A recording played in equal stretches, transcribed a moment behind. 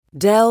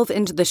Delve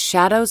into the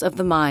shadows of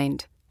the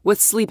mind with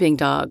Sleeping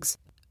Dogs,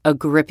 a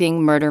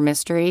gripping murder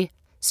mystery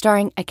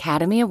starring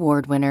Academy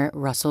Award winner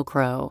Russell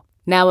Crowe.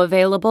 Now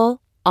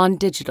available on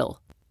digital.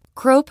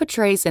 Crowe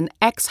portrays an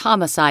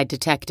ex-homicide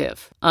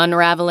detective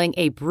unraveling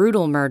a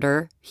brutal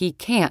murder he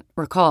can't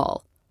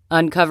recall.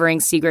 Uncovering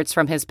secrets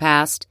from his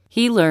past,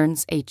 he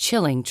learns a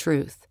chilling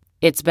truth.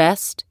 It's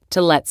best to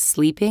let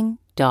sleeping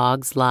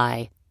dogs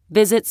lie.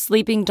 Visit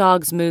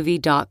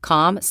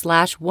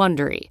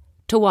sleepingdogsmovie.com/Wondery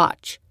to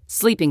watch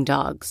Sleeping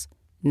Dogs,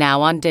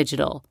 now on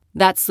digital.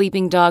 That's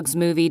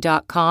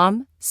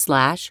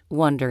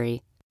sleepingdogsmovie.com/Wondery.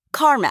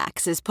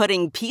 CarMax is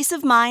putting peace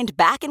of mind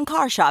back in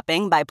car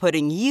shopping by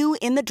putting you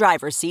in the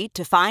driver's seat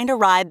to find a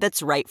ride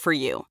that's right for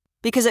you.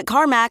 Because at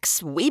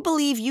CarMax, we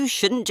believe you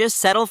shouldn't just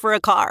settle for a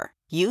car.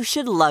 You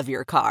should love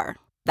your car.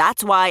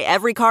 That's why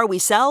every car we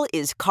sell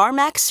is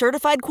CarMax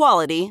certified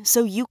quality,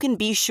 so you can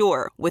be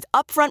sure with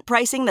upfront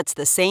pricing that's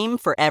the same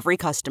for every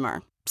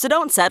customer. So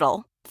don't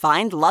settle.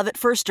 Find love at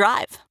first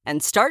drive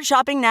and start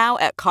shopping now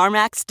at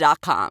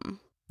CarMax.com.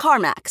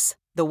 CarMax,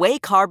 the way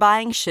car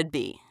buying should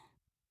be.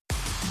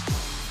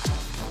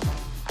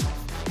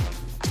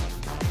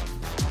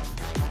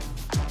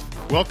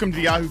 Welcome to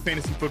the Yahoo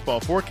Fantasy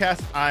Football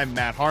Forecast. I'm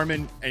Matt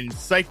Harmon and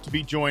psyched to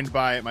be joined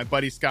by my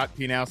buddy Scott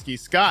Pianowski.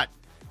 Scott,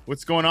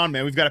 what's going on,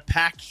 man? We've got a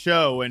packed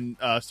show and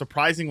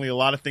surprisingly a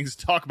lot of things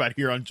to talk about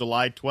here on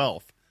July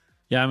 12th.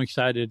 Yeah, I'm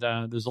excited.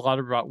 There's a lot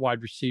of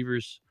wide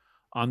receivers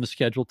on the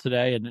schedule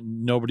today,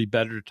 and nobody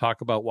better to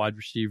talk about wide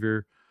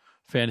receiver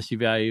fantasy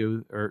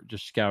value or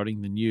just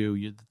scouting than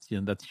you.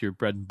 That's your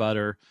bread and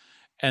butter.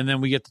 And then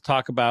we get to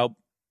talk about,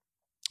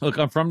 look,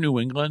 I'm from New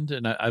England,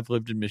 and I've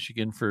lived in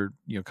Michigan for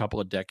a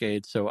couple of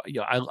decades. So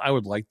I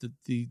would like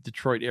the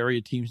Detroit area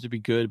teams to be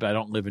good, but I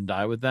don't live and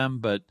die with them.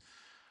 But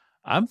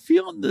I'm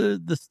feeling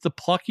the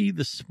plucky,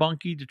 the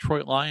spunky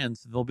Detroit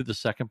Lions. They'll be the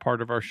second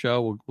part of our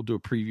show. We'll do a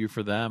preview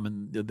for them,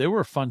 and they were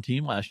a fun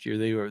team last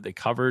year. They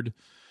covered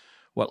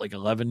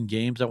 11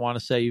 games, I want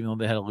to say, even though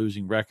they had a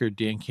losing record.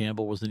 Dan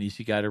Campbell was an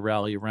easy guy to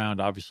rally around.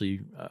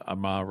 Obviously,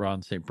 Amon-Ra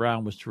St.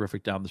 Brown was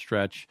terrific down the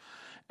stretch.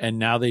 And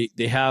now they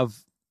have,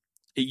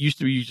 it used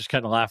to be you just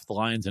kind of laugh at the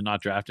Lions and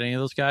not draft any of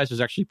those guys. There's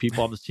actually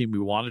people on this team we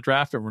want to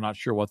draft, and we're not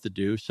sure what to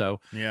do. So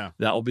yeah,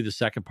 that will be the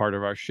second part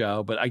of our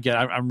show. But again,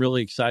 I'm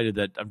really excited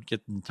that I'm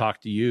getting to talk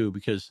to you,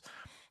 because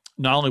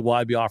not only will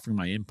I be offering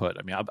my input,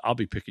 I mean, I'll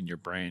be picking your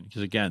brain,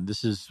 because again,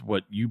 this is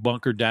what you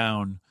bunker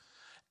down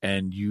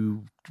and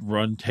you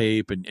run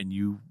tape and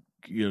you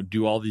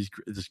do all this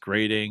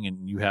grading,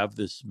 and you have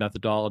this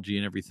methodology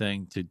and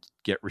everything to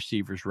get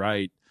receivers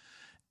right.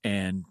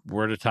 And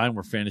we're at a time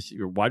where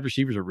wide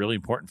receivers are really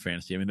important in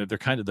fantasy. I mean, they're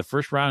kind of, the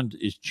first round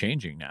is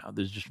changing now.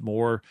 There's just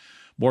more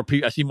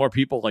people. I see more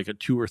people like a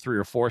 2 or 3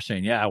 or 4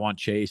 saying, yeah, I want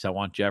Chase, I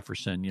want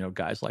Jefferson,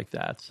 guys like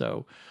that.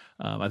 So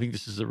I think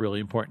this is a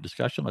really important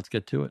discussion. Let's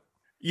get to it.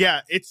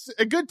 Yeah, it's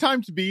a good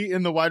time to be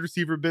in the wide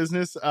receiver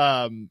business.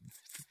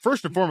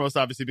 First and foremost,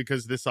 obviously,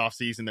 because this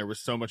offseason there was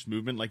so much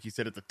movement, like you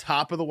said, at the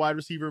top of the wide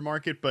receiver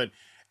market. But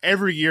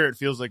every year it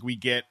feels like we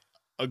get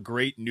a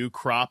great new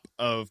crop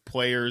of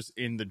players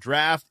in the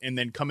draft, and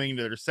then coming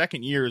into their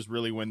second year is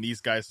really when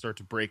these guys start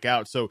to break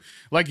out. So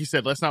like you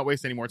said, let's not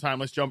waste any more time.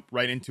 Let's jump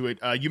right into it.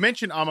 You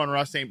mentioned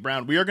Amon-Ra St.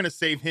 Brown. We are going to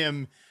save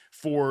him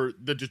for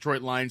the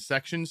Detroit Lions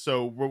section.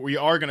 So we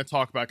are going to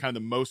talk about kind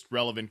of the most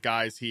relevant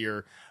guys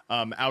here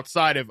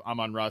outside of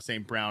Amon-Ra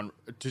St. Brown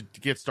to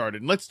get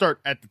started. And let's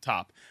start at the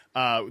top.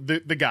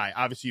 The guy,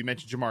 obviously you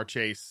mentioned Ja'Marr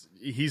Chase.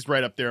 He's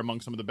right up there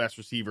among some of the best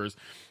receivers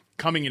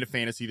coming into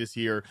fantasy this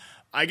year.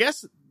 I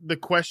guess the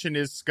question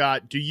is,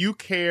 Scott, do you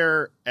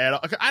care at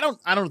all? I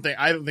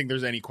don't think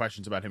there's any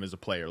questions about him as a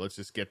player. Let's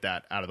just get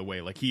that out of the way.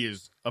 Like, he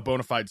is a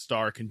bona fide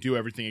star, can do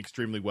everything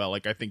extremely well.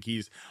 Like, I think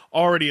he's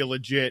already a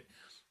legit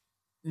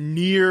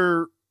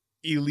near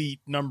elite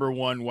number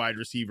one wide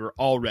receiver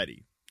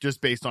already,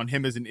 just based on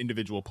him as an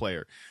individual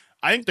player.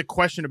 I think the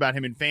question about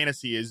him in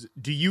fantasy is,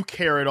 do you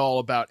care at all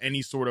about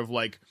any sort of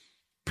like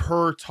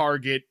per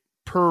target,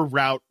 per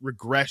route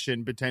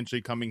regression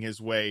potentially coming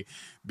his way?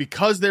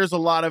 Because there's a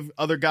lot of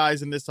other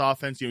guys in this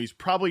offense, he's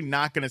probably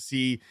not going to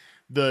see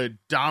the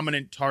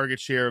dominant target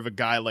share of a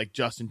guy like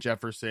Justin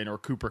Jefferson or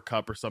Cooper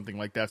Kupp or something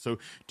like that. So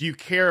do you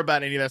care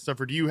about any of that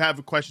stuff, or do you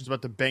have questions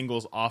about the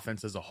Bengals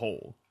offense as a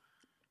whole?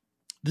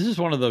 This is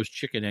one of those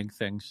chicken egg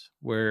things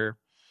where,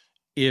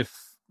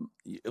 if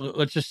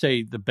let's just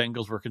say the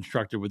Bengals were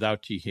constructed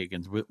without T.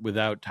 Higgins,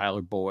 without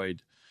Tyler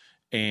Boyd,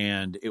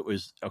 and it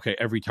was, okay,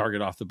 every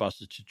target off the bus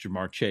is to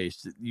Ja'Marr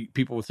Chase,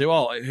 people would say,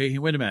 oh, hey,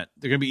 wait a minute,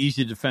 they're going to be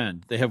easy to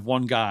defend. They have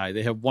one guy.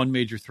 They have one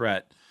major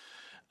threat.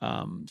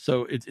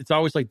 So it's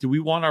always like, do we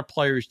want our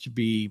players to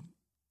be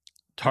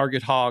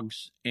target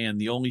hogs and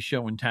the only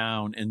show in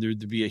town, and there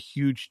to be a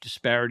huge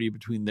disparity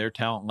between their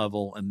talent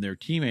level and their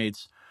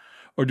teammates?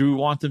 Or do we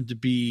want them to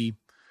be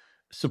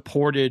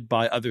supported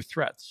by other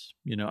threats?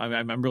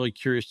 I'm really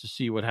curious to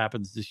see what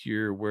happens this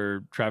year,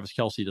 where Travis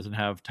Kelce doesn't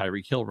have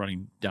Tyreek Hill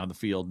running down the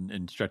field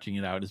and stretching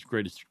it out. As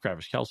great as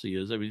Travis Kelce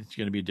is, I mean, it's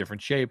going to be a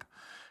different shape.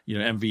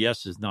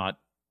 MVS is not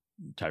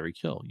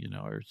Tyreek Hill,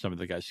 or some of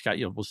the guys. Scott,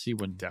 we'll see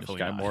when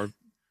Sky Moore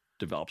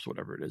develops,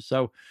 whatever it is.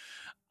 So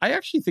I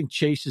actually think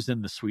Chase is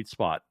in the sweet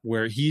spot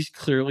where he's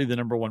clearly the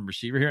number one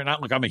receiver here. And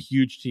I'm a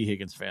huge T.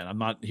 Higgins fan. I'm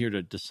not here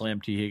to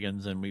slam T.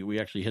 Higgins, and we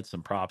actually hit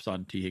some props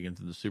on T. Higgins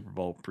in the Super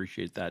Bowl.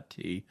 Appreciate that,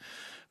 T.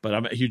 But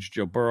I'm a huge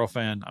Joe Burrow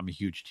fan. I'm a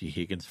huge T.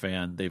 Higgins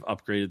fan. They've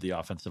upgraded the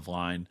offensive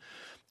line.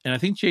 And I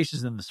think Chase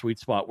is in the sweet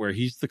spot where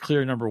he's the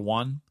clear number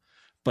one,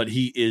 but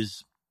he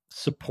is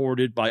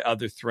supported by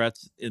other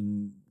threats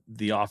in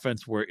the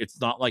offense where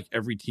it's not like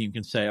every team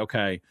can say,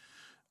 okay,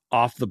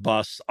 off the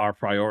bus, our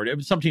priority. I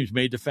mean, some teams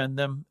may defend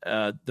them.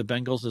 The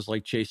Bengals is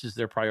like Chase is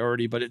their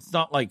priority, but it's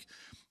not like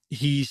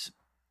he's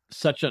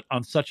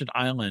on such an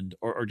island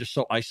or just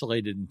so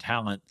isolated in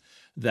talent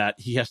that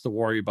he has to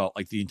worry about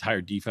like the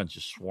entire defense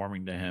just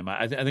swarming to him.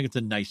 I think it's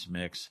a nice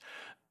mix.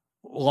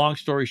 Long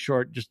story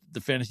short, just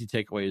the fantasy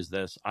takeaway is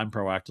this: I'm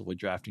proactively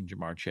drafting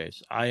Ja'Marr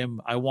Chase. I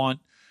want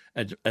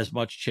as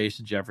much Chase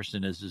and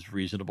Jefferson as is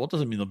reasonable. It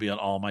doesn't mean they'll be on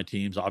all my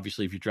teams.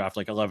 Obviously, if you draft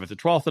like 11th or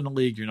 12th in the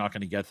league, you're not going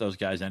to get those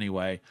guys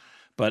anyway.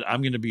 But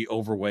I'm going to be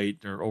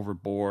overweight or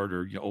overboard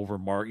or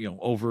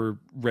over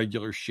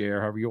regular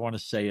share, however you want to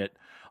say it,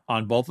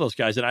 on both those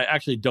guys. And I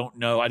actually don't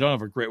know. I don't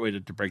have a great way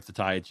to break the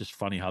tie. It's just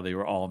funny how they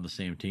were all on the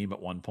same team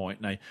at one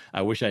point. And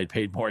I wish I had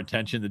paid more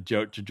attention to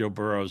Joe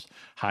Burrow's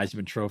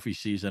Heisman Trophy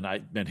season.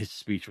 His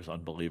speech was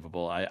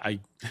unbelievable.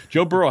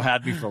 Joe Burrow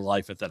had me for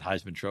life at that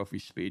Heisman Trophy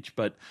speech.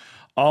 But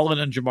all in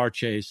on Ja'Marr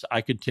Chase,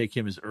 I could take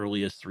him as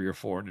early as 3 or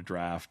 4 in the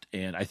draft.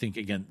 And I think,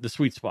 again, the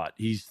sweet spot.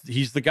 He's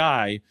the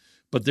guy,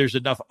 but there's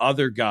enough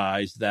other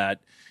guys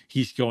that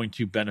he's going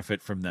to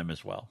benefit from them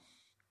as well.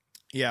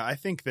 Yeah, I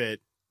think that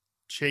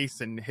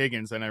Chase and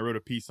Higgins, and I wrote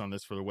a piece on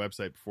this for the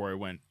website before I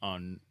went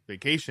on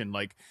vacation,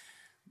 like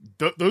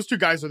those two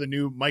guys are the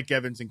new Mike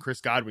Evans and Chris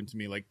Godwin to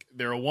me. Like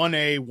they're a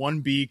 1A,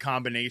 1B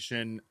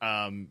combination.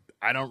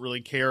 I don't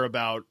really care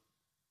about,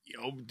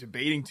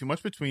 debating too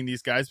much between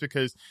these guys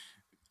because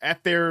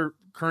at their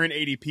current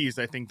ADPs,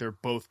 I think they're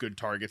both good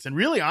targets. And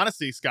really,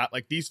 honestly, Scott,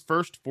 like these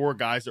first 4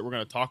 guys that we're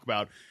going to talk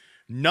about,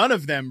 none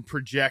of them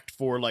project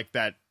for like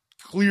that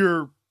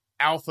clear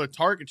alpha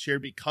target share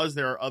because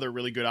there are other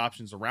really good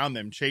options around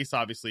them. Chase,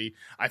 obviously,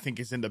 I think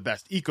is in the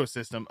best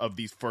ecosystem of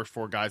these first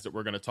 4 guys that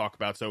we're going to talk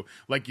about. So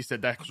like you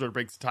said, that sort of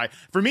breaks the tie.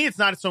 For me, it's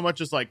not so much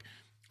as like,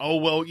 oh,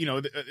 well,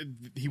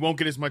 he won't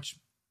get as much,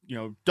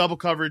 double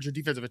coverage or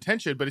defensive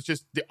attention, but it's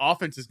just the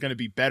offense is going to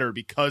be better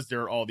because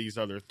there are all these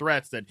other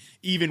threats that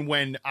even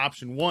when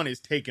option 1 is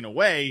taken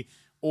away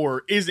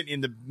or isn't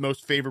in the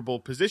most favorable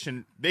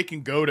position, they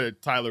can go to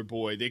Tyler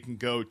Boyd, they can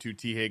go to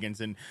T.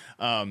 Higgins, and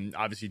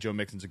obviously Joe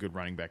Mixon's a good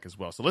running back as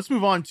well. So let's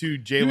move on to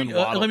Jalen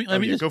Waddle. Let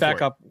me just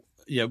back up,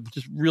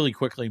 just really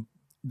quickly.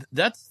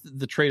 That's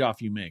the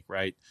trade-off you make,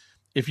 right?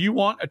 If you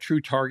want a true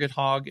target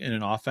hog in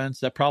an offense,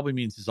 that probably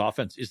means his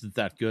offense isn't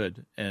that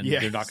good, and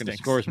they're not going to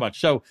score as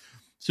much. So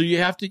you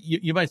have to.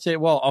 You might say,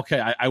 well, okay,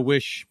 I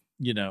wish.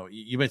 You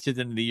might say at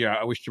the end of the year,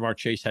 I wish Ja'Marr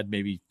Chase had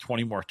maybe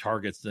 20 more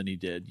targets than he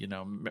did.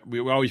 We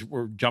always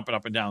were jumping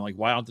up and down, like,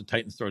 why don't the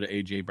Titans throw to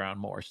A.J. Brown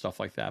more, stuff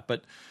like that.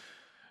 But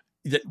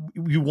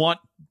you want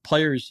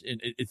players,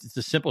 it's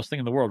the simplest thing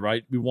in the world,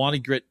 right? We want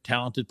to get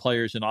talented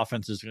players in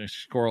offenses going to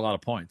score a lot of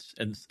points.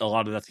 And a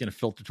lot of that's going to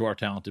filter to our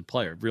talented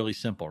player. Really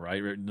simple,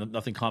 right?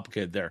 Nothing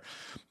complicated there.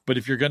 But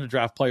if you're going to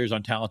draft players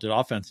on talented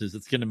offenses,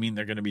 it's going to mean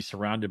they're going to be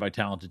surrounded by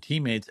talented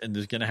teammates, and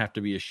there's going to have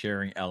to be a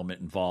sharing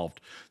element involved.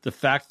 The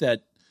fact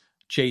that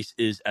Chase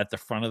is at the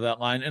front of that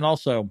line. And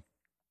also,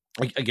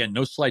 again,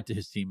 no slight to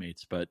his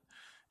teammates, but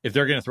if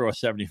they're going to throw a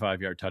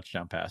 75-yard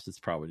touchdown pass, it's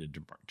probably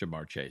to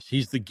Ja'Marr Chase.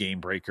 He's the game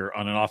breaker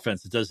on an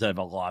offense that does have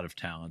a lot of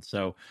talent.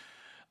 So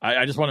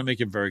I just want to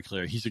make it very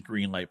clear. He's a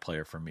green light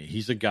player for me.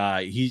 He's a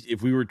guy,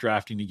 if we were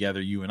drafting together,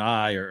 you and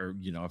I, or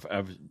if I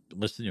was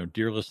listening,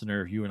 dear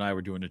listener, if you and I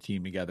were doing a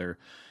team together,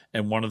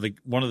 and one of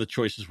the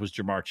choices was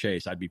Ja'Marr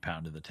Chase, I'd be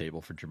pounding the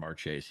table for Ja'Marr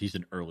Chase. He's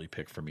an early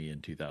pick for me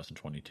in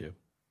 2022.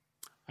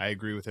 I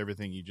agree with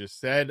everything you just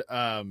said.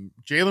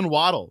 Jalen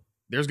Waddle,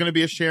 there's going to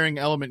be a sharing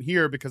element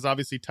here because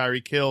obviously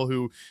Tyreek Hill,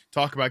 who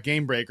talk about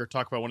game break or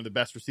talk about one of the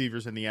best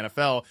receivers in the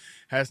NFL,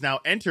 has now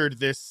entered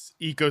this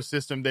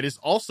ecosystem that is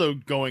also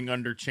going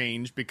under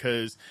change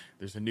because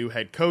there's a new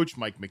head coach,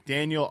 Mike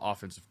McDaniel,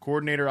 offensive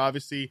coordinator,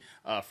 obviously,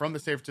 from the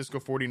San Francisco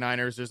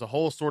 49ers. There's a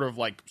whole sort of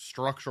like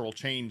structural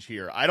change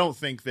here. I don't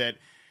think that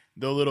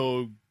the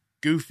little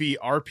goofy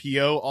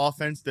RPO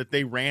offense that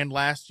they ran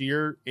last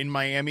year in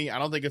Miami, I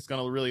don't think it's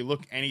going to really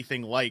look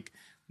anything like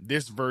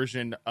this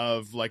version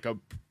of like a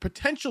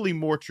potentially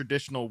more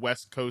traditional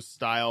West Coast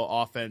style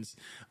offense,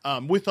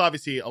 with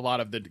obviously a lot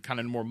of the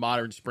kind of more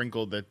modern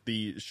sprinkle that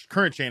the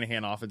current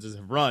Shanahan offenses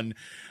have run.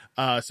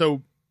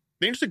 So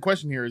the interesting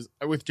question here is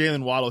with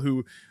Jalen Waddle,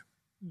 who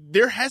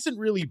there hasn't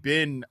really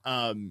been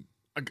a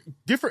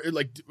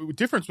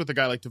difference with a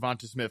guy like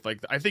Devonta Smith. Like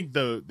I think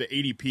the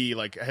ADP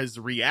like has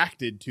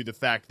reacted to the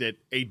fact that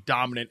a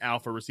dominant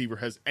alpha receiver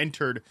has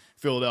entered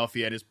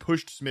Philadelphia and has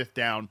pushed Smith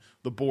down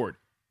the board.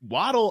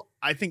 Waddle,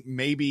 I think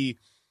maybe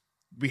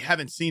we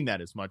haven't seen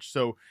that as much.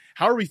 So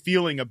how are we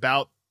feeling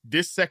about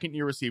this second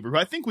year receiver, who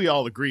I think we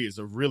all agree is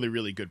a really,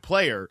 really good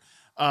player?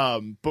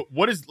 But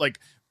what is like,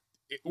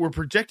 we're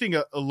projecting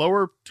a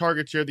lower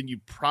target share than you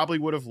probably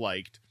would have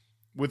liked,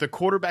 with a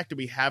quarterback that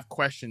we have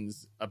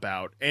questions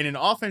about, and an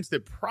offense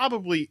that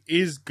probably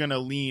is going to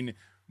lean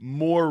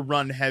more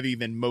run heavy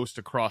than most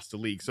across the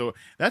league. So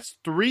that's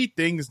three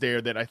things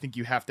there that I think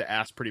you have to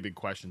ask pretty big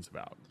questions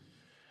about.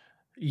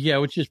 Yeah,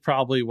 which is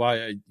probably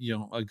why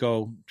I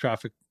go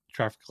traffic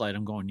light.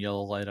 I'm going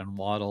yellow light on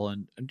Waddle,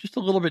 and I'm just a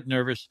little bit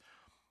nervous.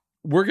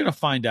 We're going to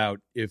find out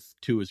if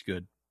Tua is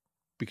good,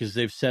 because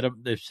they've set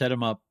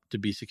him up to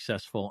be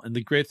successful. And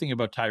the great thing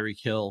about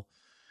Tyreek Hill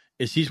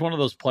is he's one of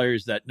those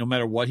players that no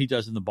matter what he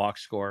does in the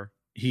box score,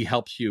 he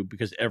helps you,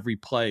 because every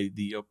play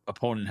the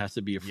opponent has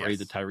to be afraid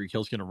that Tyreek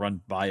Hill's going to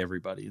run by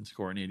everybody and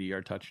score an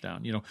 80-yard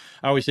touchdown.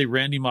 I always say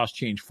Randy Moss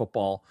changed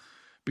football,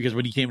 because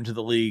when he came into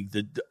the league,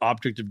 the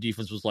object of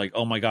defense was like,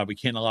 oh my God, we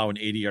can't allow an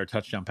 80-yard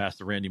touchdown pass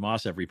to Randy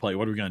Moss every play.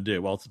 What are we going to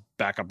do? Well, let's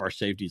back up our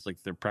safeties. Like,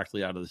 they're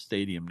practically out of the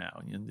stadium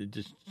now. And it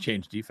just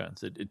changed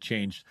defense. It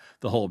changed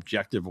the whole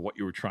objective of what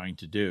you were trying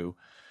to do.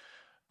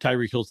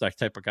 Tyreek Hill's that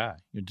type of guy.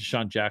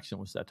 Deshaun Jackson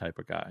was that type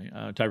of guy.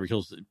 Tyreek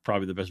Hill's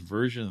probably the best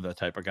version of that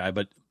type of guy.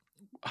 But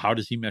how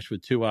does he mesh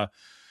with Tua?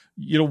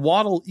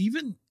 Waddle,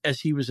 even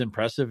as he was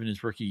impressive in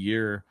his rookie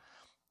year,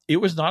 it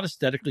was not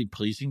aesthetically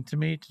pleasing to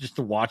me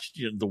to watch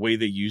the way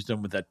they used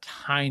him with that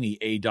tiny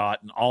A dot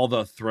and all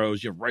the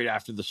throws right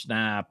after the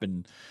snap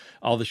and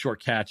all the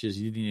short catches.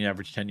 He didn't even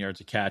average 10 yards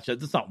a catch.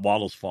 That's not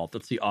Waddle's fault.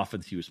 That's the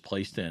offense he was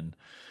placed in.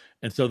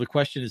 And so the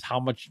question is, how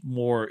much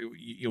more?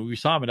 We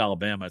saw him at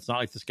Alabama. It's not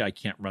like this guy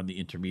can't run the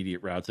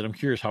intermediate routes. And I'm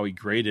curious how he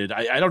graded.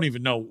 I don't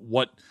even know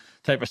what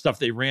type of stuff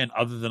they ran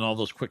other than all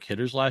those quick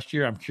hitters last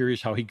year. I'm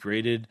curious how he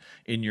graded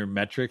in your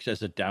metrics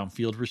as a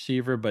downfield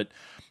receiver. But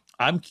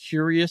I'm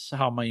curious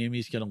how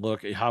Miami's going to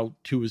look, how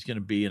Tua is going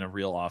to be in a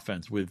real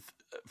offense with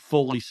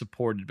fully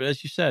supported. But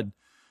as you said,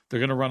 they're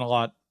going to run a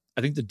lot.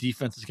 I think the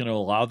defense is going to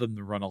allow them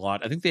to run a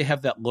lot. I think they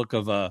have that look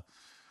of a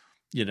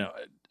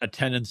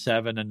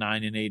 10-7, a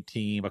 9-8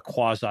 team, a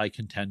quasi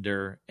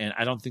contender, and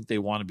I don't think they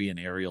want to be an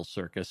aerial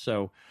circus.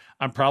 So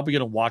I'm probably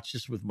going to watch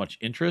this with much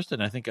interest.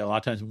 And I think a lot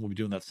of times when we'll be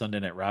doing that Sunday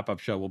night wrap up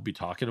show, we'll be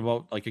talking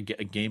about like a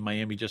game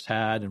Miami just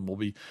had, and we'll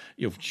be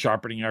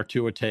sharpening our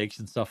Tua takes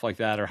and stuff like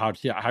that, or how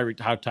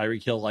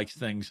Tyreek Hill likes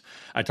things.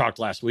 I talked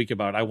last week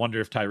about, I wonder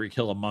if Tyreek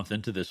Hill a month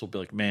into this will be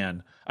like,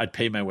 man, I'd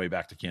pay my way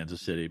back to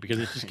Kansas City, because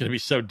it's just going to be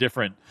so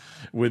different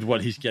with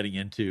what he's getting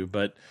into.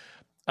 But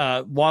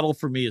Waddle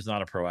for me is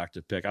not a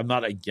proactive pick. I'm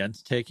not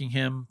against taking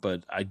him,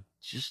 but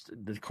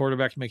the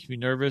quarterback makes me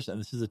nervous. And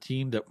this is a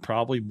team that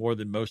probably more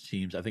than most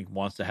teams, I think,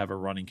 wants to have a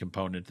running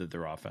component to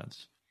their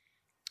offense.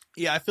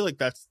 Yeah, I feel like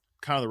that's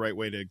kind of the right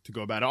way to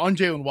go about it. On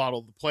Jalen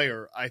Waddle, the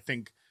player, I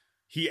think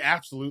he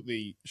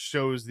absolutely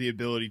shows the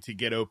ability to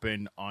get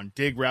open on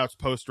dig routes,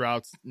 post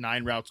routes,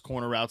 9 routes,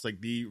 corner routes,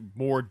 like the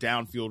more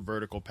downfield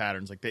vertical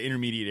patterns, like the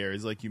intermediate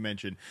areas, like you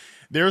mentioned.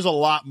 There's a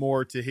lot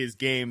more to his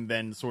game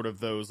than sort of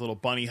those little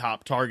bunny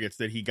hop targets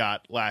that he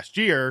got last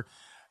year.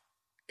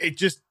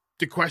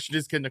 The question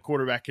is, can the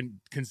quarterback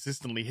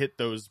consistently hit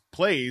those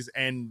plays?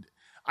 And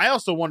I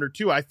also wonder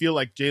too, I feel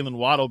like Jalen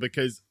Waddle,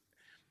 because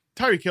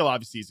Tyreek Hill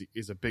obviously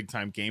is a big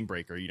time game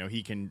breaker.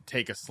 He can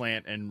take a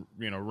slant and,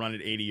 run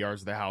it 80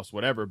 yards of the house,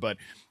 whatever. But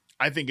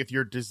I think if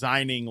you're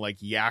designing like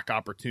yak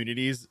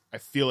opportunities, I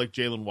feel like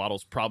Jalen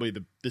Waddle's probably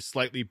the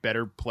slightly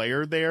better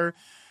player there.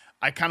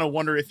 I kind of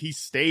wonder if he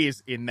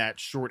stays in that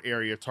short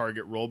area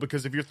target role,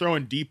 because if you're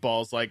throwing deep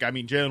balls,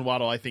 Jalen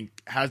Waddle, I think,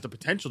 has the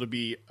potential to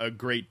be a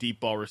great deep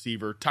ball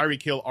receiver.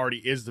 Tyreek Hill already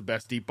is the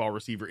best deep ball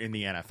receiver in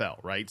the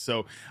NFL, right?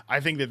 So I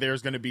think that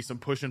there's going to be some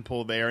push and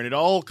pull there, and it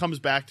all comes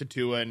back to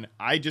Tua. And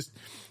I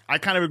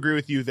kind of agree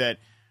with you that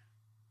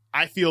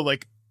I feel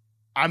like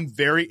I'm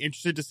very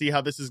interested to see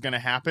how this is going to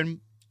happen.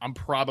 I'm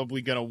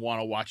probably going to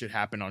want to watch it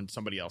happen on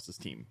somebody else's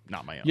team,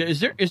 not my own. Yeah. Is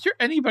there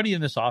anybody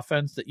in this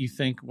offense that you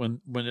think when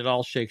it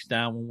all shakes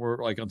down, when we're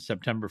like on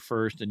September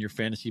 1st and your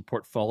fantasy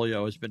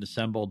portfolio has been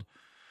assembled,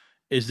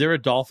 is there a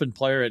Dolphin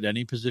player at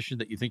any position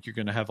that you think you're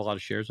going to have a lot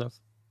of shares of?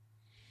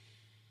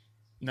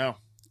 No,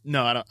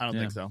 I don't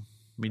think so.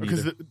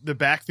 Because the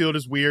backfield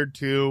is weird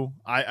too.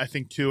 I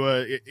think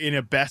Tua, in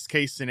a best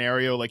case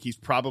scenario, like, he's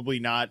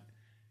probably not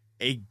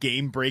a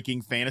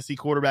game-breaking fantasy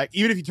quarterback,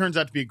 even if he turns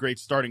out to be a great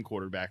starting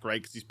quarterback,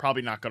 right? Because he's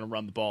probably not going to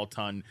run the ball a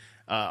ton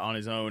on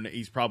his own.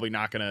 He's probably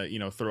not going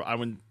to, throw. I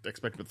wouldn't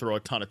expect him to throw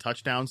a ton of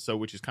touchdowns, so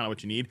which is kind of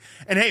what you need.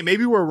 And hey,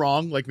 maybe we're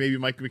wrong. Like, maybe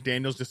Mike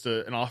McDaniel's just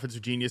an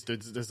offensive genius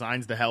that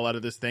designs the hell out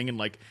of this thing, and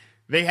like,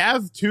 they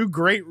have 2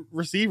 great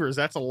receivers.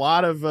 That's a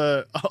lot of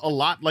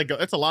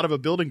that's a lot of a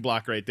building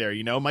block right there.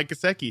 Mike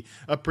Gesicki,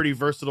 a pretty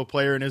versatile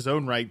player in his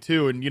own right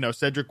too, and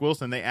Cedric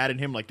Wilson, they added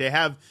him. Like, they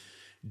have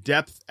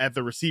depth at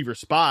the receiver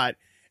spot.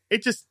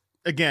 It just,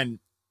 again,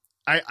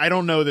 I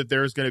don't know that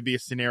there's going to be a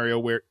scenario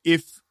where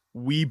if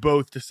we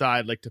both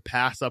decide like to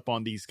pass up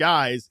on these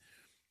guys,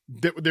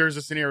 there's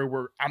a scenario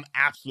where I'm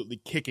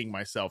absolutely kicking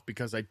myself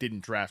because I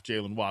didn't draft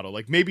Jalen Waddle.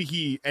 Like, maybe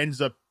he ends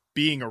up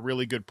being a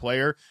really good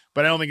player,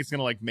 but I don't think it's going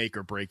to like make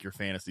or break your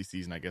fantasy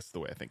season, I guess is the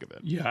way I think of it.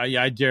 Yeah,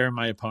 I dare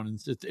my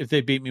opponents. If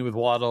they beat me with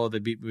Waddle, they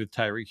beat me with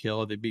Tyreek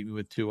Hill, they beat me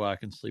with Tua, I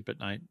can sleep at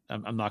night.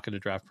 I'm not going to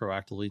draft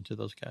proactively into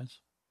those guys.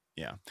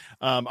 Yeah.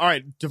 All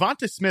right.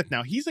 Devonta Smith.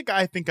 Now he's a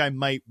guy I think I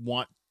might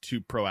want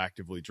to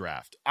proactively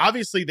draft.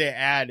 Obviously they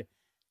add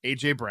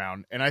AJ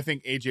Brown, and I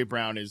think AJ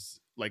Brown is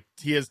like,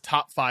 he has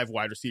top 5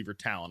 wide receiver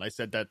talent. I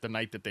said that the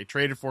night that they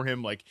traded for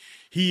him. Like,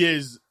 he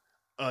is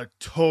a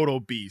total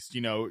beast,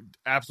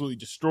 absolutely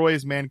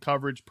destroys man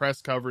coverage,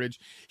 press coverage.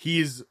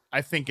 He's,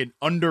 I think, an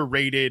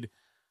underrated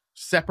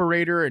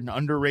separator, an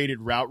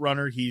underrated route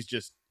runner. He's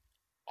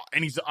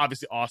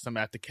obviously awesome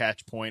at the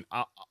catch point,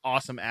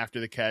 awesome after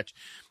the catch.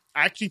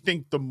 I actually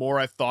think the more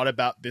I've thought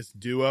about this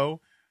duo,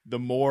 the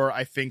more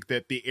I think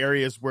that the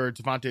areas where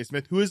Devonta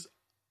Smith, who is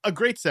a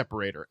great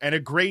separator and a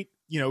great,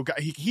 guy,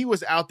 he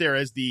was out there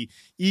as the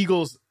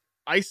Eagles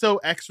ISO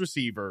X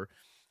receiver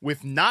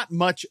with not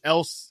much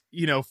else,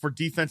 for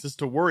defenses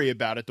to worry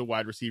about at the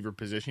wide receiver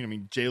position. I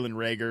mean, Jalen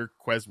Reagor,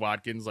 Quez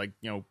Watkins,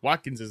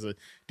 Watkins is a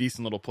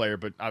decent little player,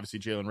 but obviously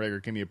Jalen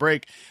Reagor, give me a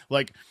break.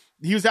 Like,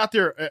 he was out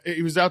there,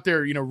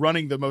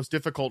 running the most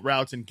difficult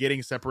routes and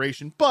getting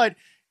separation, but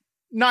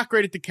not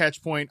great at the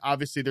catch point.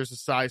 Obviously, there's a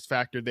size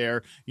factor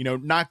there.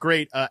 Not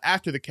great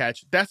after the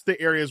catch. That's the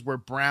areas where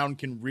Brown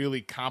can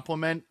really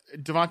complement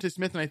Devonta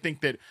Smith, and I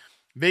think that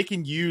they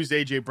can use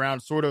AJ Brown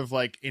sort of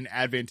like in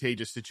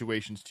advantageous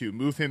situations too.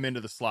 Move him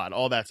into the slot,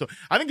 all that. So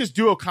I think this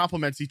duo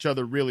complements each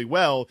other really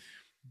well.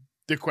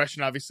 The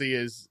question obviously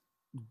is,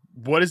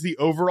 what is the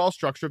overall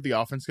structure of the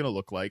offense going to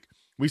look like?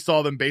 We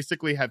saw them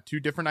basically have 2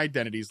 different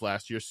identities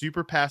last year,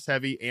 super pass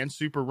heavy and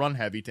super run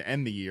heavy to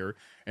end the year.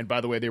 And by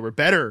the way, they were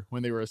better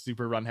when they were a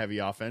super run heavy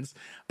offense.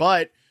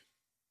 But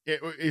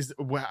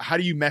how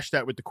do you mesh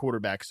that with the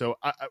quarterback? So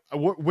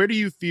where do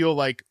you feel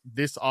like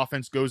this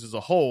offense goes as a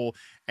whole,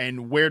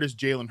 and where does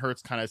Jalen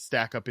Hurts kind of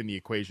stack up in the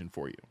equation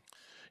for you?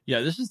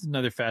 Yeah, this is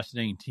another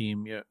fascinating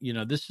team.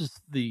 This is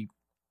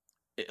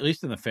at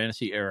least in the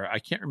fantasy era, I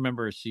can't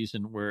remember a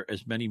season where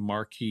as many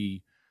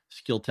marquee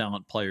skill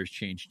talent players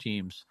change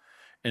teams.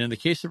 And in the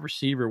case of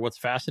receiver, what's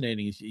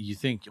fascinating is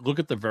look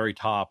at the very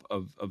top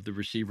of the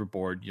receiver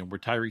board, where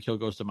Tyreek Hill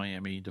goes to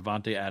Miami,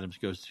 Devontae Adams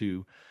goes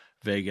to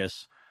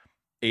Vegas,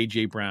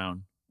 AJ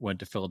Brown went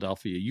to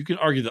Philadelphia. You can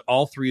argue that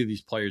all 3 of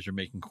these players are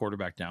making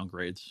quarterback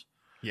downgrades.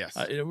 Yes.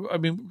 I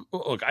mean,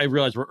 look, I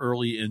realize we're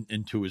early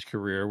into his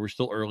career. We're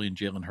still early in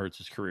Jalen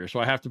Hurts' career. So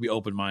I have to be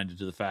open-minded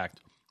to the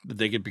fact that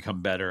they could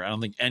become better. I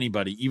don't think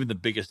anybody, even the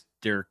biggest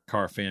Derek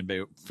Carr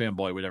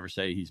fanboy would ever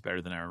say he's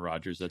better than Aaron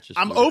Rodgers. That's just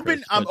I'm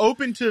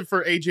open to,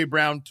 for AJ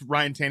Brown to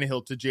Ryan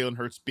Tannehill to Jalen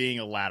Hurts being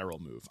a lateral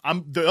move.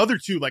 The other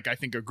 2, like, I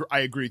think I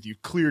agree with you,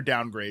 clear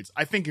downgrades.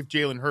 I think if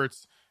Jalen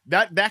Hurts,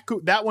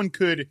 that one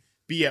could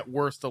be at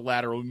worst a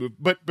lateral move,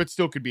 but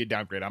still could be a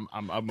downgrade. I'm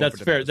that's open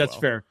to fair. that That's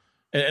fair.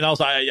 And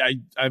also, I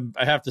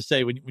have to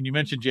say, when you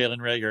mentioned Jalen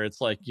Reagor,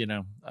 it's like,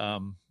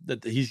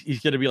 that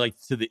he's going to be like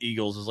to the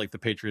Eagles as like the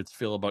Patriots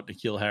feel about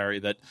N'Keal Harry,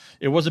 that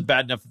it wasn't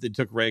bad enough that they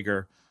took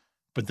Reagor,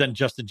 but then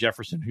Justin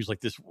Jefferson, who's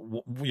like this,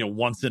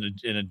 once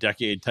in a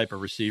decade type of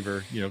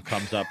receiver,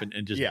 comes up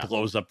and just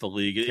blows up the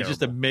league. Terrible. It's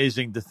just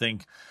amazing to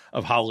think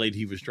of how late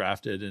he was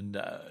drafted. And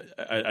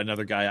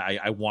another guy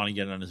I want to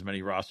get on as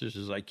many rosters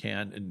as I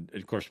can. And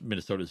of course,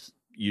 Minnesota's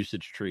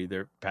usage tree,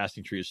 their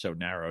passing tree is so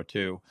narrow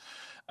too.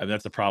 I mean,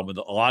 that's the problem with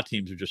a lot of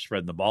teams are just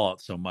spreading the ball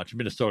out so much.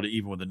 Minnesota,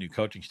 even with the new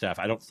coaching staff,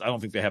 I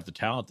don't think they have the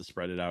talent to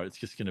spread it out. It's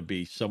just going to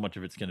be so much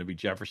of it's going to be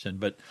Jefferson.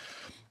 But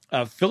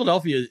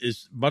Philadelphia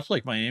is much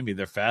like Miami.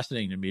 They're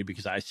fascinating to me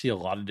because I see a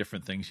lot of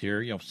different things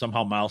here.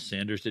 Somehow Miles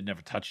Sanders didn't have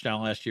a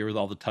touchdown last year with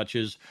all the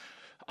touches.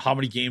 How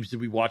many games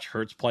did we watch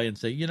Hurts play and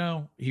say,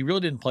 he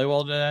really didn't play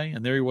well today?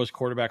 And there he was,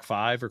 quarterback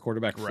 5 or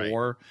quarterback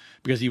 4,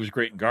 because he was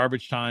great in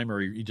garbage time, or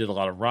he did a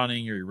lot of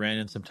running, or he ran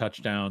in some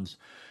touchdowns.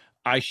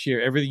 I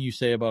share everything you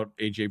say about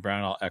AJ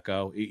Brown. I'll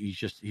echo.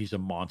 He's a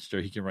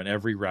monster. He can run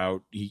every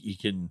route. He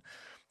can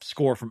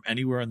score from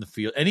anywhere on the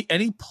field.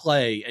 Any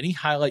play, any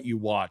highlight you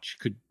watch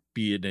could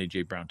be an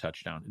AJ Brown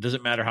touchdown. It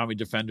doesn't matter how many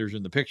defenders are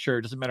in the picture.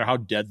 It doesn't matter how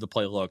dead the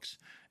play looks.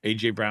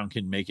 AJ Brown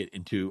can make it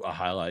into a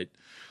highlight.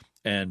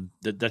 And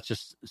that's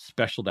just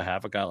special to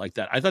have a guy like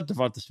that. I thought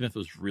Devonta Smith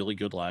was really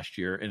good last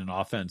year in an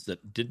offense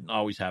that didn't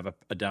always have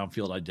a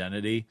downfield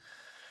identity.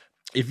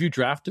 If you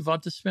draft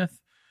Devonta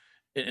Smith,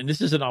 and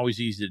this isn't always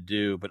easy to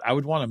do, but I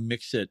would want to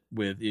mix it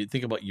with, you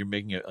think about you're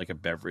making it like a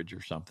beverage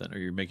or something, or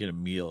you're making a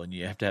meal, and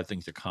you have to have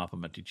things that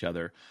complement each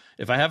other.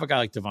 If I have a guy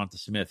like Devonta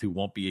Smith who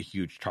won't be a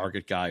huge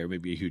target guy or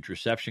maybe a huge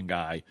reception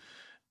guy,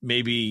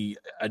 maybe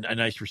a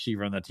nice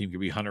receiver on that team could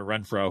be Hunter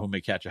Renfrow, who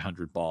may catch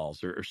 100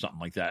 balls or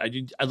something like that.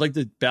 I'd like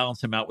to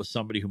balance him out with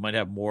somebody who might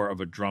have more of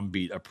a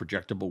drumbeat, a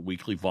projectable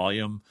weekly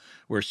volume,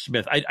 where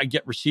Smith, I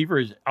get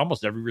receivers,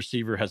 almost every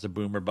receiver has a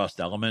boom or bust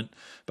element,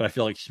 but I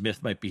feel like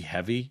Smith might be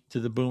heavy to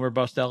the boom or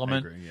bust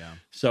element. I agree, yeah.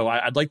 So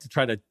I'd like to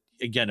try to,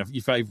 again,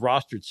 if I've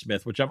rostered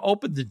Smith, which I'm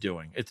open to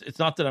doing, it's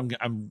not that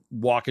I'm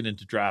walking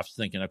into drafts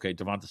thinking, okay,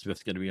 Devonta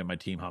Smith's going to be on my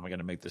team. How am I going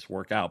to make this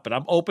work out? But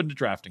I'm open to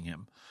drafting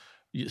him.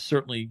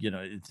 Certainly,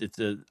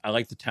 I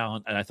like the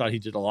talent, and I thought he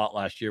did a lot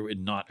last year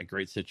in not a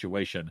great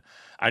situation.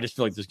 I just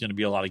feel like there's going to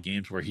be a lot of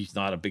games where he's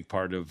not a big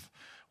part of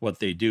what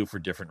they do for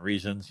different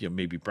reasons.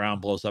 Maybe Brown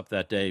blows up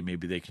that day.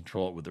 Maybe they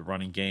control it with the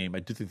running game. I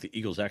do think the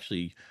Eagles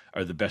actually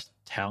are the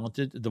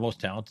most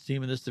talented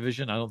team in this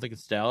division. I don't think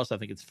it's Dallas. I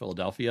think it's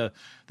Philadelphia.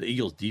 The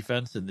Eagles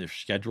defense and their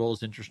schedule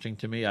is interesting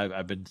to me.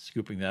 I've been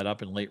scooping that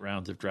up in late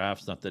rounds of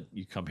drafts. Not that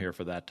you come here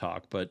for that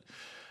talk, but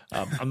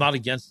I'm not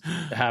against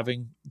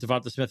having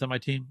Devonta Smith on my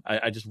team.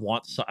 I just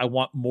want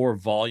more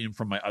volume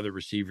from my other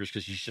receivers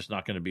because he's just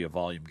not going to be a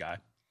volume guy.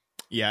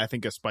 Yeah, I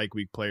think a spike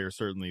week player,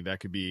 certainly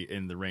that could be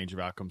in the range of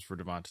outcomes for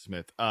Devonta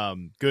Smith.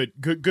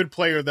 Good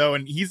player, though,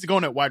 and he's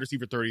going at wide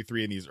receiver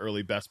 33 in these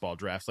early best ball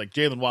drafts. Like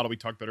Jalen Waddle, we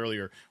talked about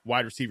earlier,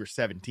 wide receiver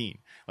 17.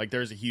 Like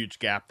there's a huge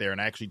gap there, and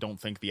I actually don't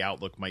think the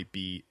outlook might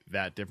be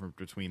that different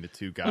between the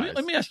two guys.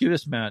 Let me ask you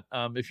this, Matt.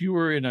 If you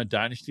were in a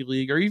dynasty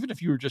league, or even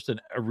if you were just a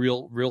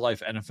real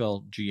life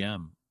NFL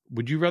GM,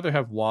 would you rather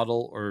have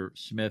Waddle or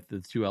Smith, the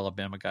two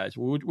Alabama guys?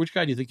 Which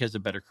guy do you think has a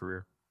better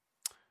career?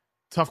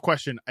 Tough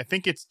question. I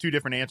think it's two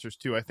different answers,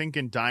 too. I think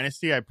in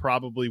Dynasty, I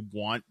probably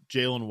want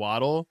Jalen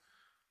Waddle.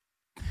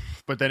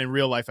 But then in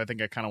real life, I think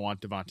I kind of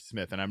want Devonta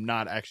Smith. And I'm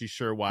not actually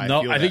sure why.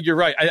 I think you're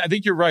right. I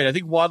think you're right. I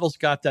think Waddle's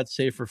got that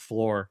safer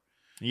floor.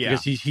 Yeah.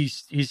 Because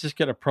he's just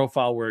got a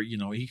profile where,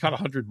 he caught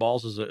 100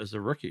 balls as a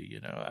rookie,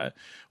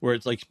 where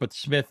it's like, but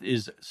Smith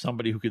is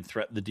somebody who can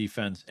threaten the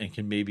defense and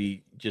can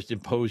maybe just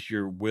impose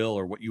your will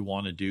or what you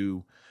want to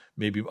do.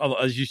 Maybe,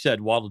 as you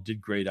said, Waddle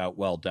did grade out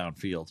well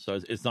downfield. So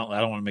it's not,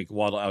 I don't want to make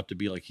Waddle out to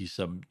be like he's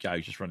some guy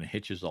who's just running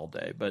hitches all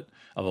day. But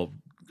although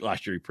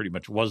last year he pretty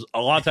much was,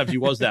 a lot of times he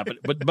was that,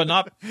 but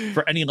not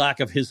for any lack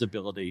of his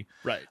ability.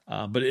 Right.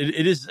 But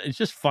it's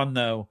just fun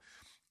though.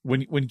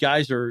 When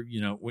guys are,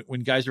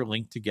 when guys are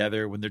linked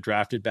together, when they're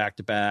drafted back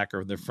to back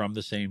or they're from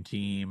the same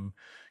team,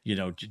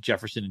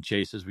 Jefferson and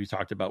Chase, as we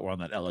talked about, were on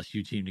that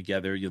LSU team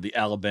together, the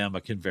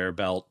Alabama conveyor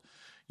belt.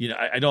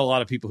 I know a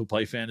lot of people who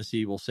play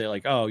fantasy will say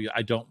like, oh,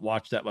 I don't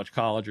watch that much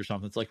college or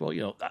something. It's like,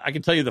 well, I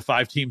can tell you the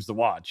 5 teams to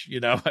watch,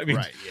 I mean,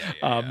 right.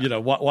 Yeah.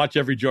 Watch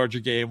every Georgia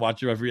game,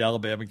 watch every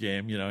Alabama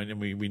game, and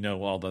we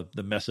know all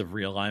the mess of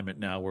realignment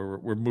now where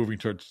we're moving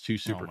towards 2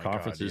 super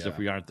conferences if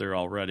we aren't there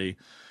already.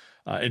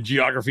 And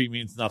geography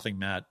means nothing,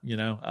 Matt,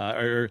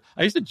 or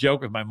I used to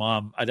joke with my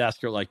mom. I'd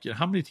ask her like,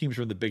 how many teams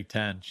are in the Big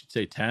Ten? She'd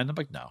say 10. I'm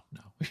like, no.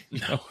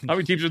 How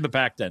many teams are in the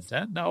Pac-10?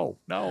 10? No.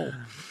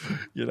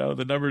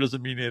 The number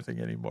doesn't mean anything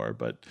anymore,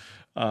 but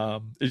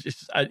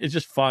it's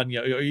just fun.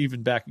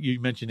 Even back, you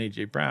mentioned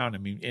AJ Brown. I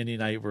mean, Andy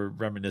and I were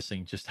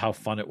reminiscing just how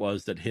fun it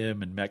was that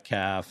him and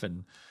Metcalf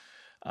and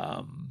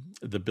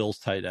the Bills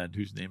tight end,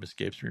 whose name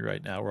escapes me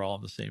right now, we're all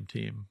on the same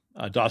team.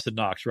 Dawson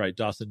Knox, right?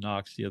 Dawson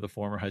Knox, the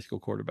former high school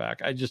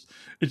quarterback. It's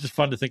just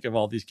fun to think of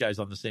all these guys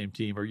on the same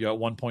team. Or at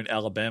one point,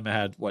 Alabama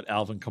had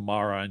Alvin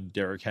Kamara and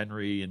Derrick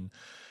Henry, and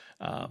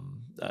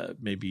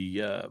maybe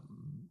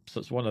so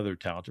it's one other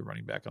talented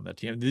running back on that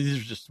team. These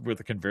are just where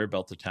the conveyor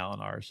belts of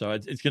talent are. So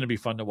it's going to be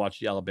fun to watch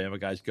the Alabama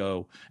guys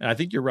go. And I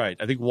think you're right.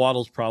 I think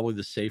Waddle's probably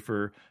the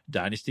safer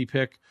dynasty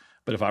pick.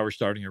 But if I were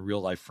starting a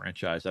real life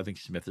franchise, I think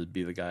Smith would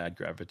be the guy I'd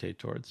gravitate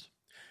towards.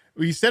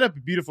 Well, you set up a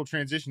beautiful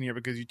transition here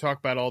because you talk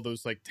about all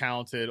those like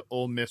talented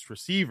Ole Miss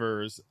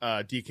receivers,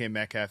 DK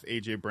Metcalf,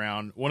 AJ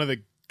Brown. One of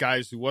the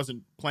guys who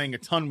wasn't playing a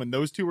ton when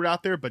those two were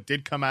out there, but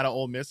did come out of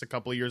Ole Miss a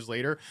couple of years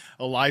later,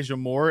 Elijah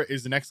Moore,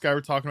 is the next guy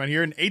we're talking about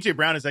here. And AJ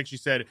Brown has actually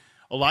said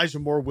Elijah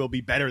Moore will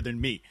be better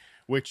than me,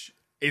 which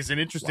is an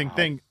interesting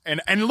thing.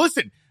 And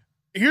listen,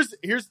 here's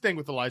the thing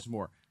with Elijah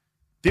Moore.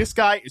 This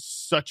guy is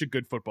such a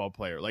good football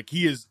player. Like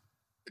he is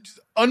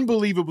just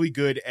unbelievably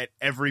good at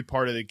every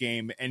part of the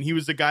game. And he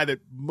was the guy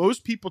that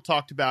most people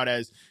talked about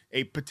as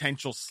a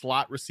potential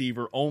slot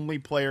receiver only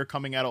player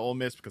coming out of Ole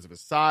Miss because of his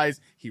size.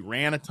 He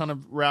ran a ton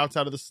of routes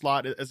out of the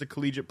slot as a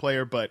collegiate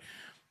player, but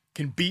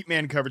can beat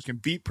man coverage, can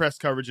beat press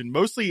coverage. And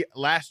mostly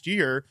last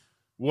year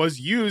was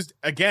used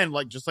again,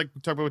 just like we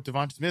talked about with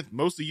Devonta Smith,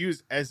 mostly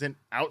used as an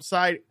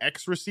outside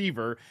X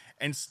receiver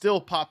and still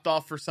popped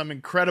off for some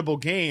incredible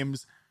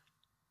games,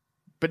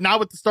 but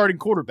not with the starting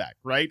quarterback,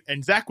 right?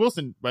 And Zach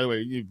Wilson, by the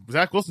way,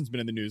 Zach Wilson's been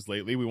in the news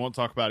lately. We won't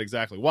talk about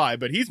exactly why,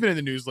 but he's been in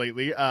the news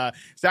lately.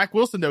 Zach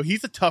Wilson, though,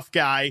 he's a tough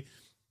guy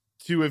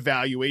to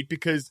evaluate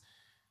because,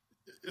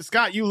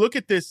 Scott, you look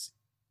at this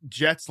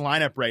Jets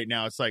lineup right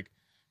now, it's like,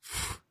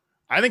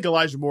 I think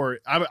Elijah Moore,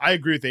 I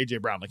agree with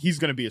AJ Brown. Like, he's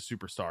going to be a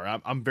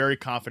superstar. I'm very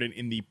confident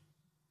in the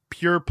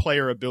pure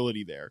player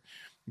ability there.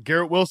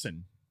 Garrett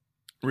Wilson,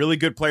 really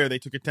good player. They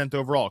took a 10th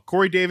overall.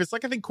 Corey Davis, I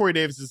think Corey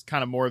Davis is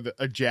kind of more of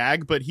a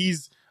jag, but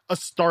he's a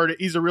starter.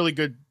 He's a really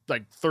good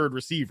third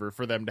receiver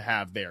for them to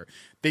have there.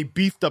 They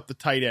beefed up the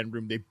tight end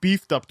room. They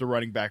beefed up the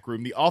running back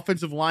room. The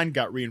offensive line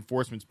got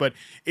reinforcements, but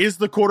is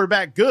the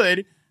quarterback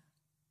good?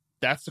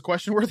 That's the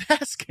question worth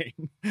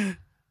asking.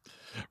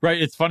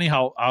 Right. It's funny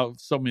how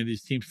so many of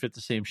these teams fit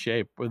the same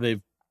shape where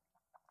they've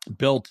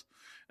built.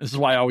 This is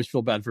why I always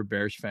feel bad for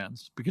Bears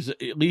fans, because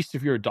at least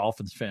if you're a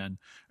Dolphins fan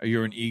or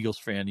you're an Eagles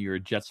fan or you're a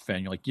Jets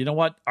fan, you're like, you know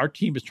what? Our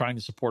team is trying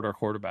to support our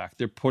quarterback.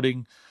 They're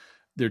putting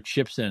their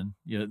chips in.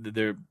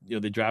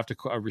 They draft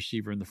a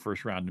receiver in the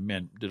first round, and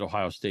man, did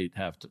Ohio State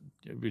have to?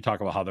 We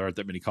talk about how there aren't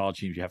that many college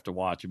teams you have to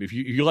watch. I mean, if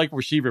you like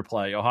receiver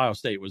play, Ohio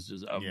State was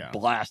just a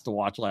blast to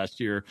watch last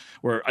year,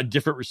 where a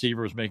different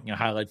receiver was making a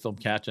highlight film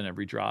catch on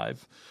every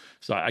drive.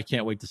 So I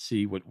can't wait to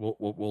see what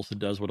Wilson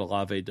does, what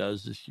Olave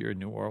does this year in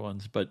New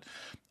Orleans. But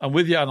I'm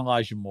with you on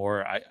Elijah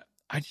Moore.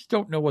 I just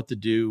don't know what to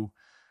do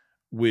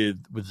with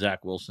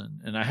Zach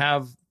Wilson, and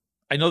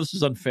I know this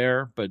is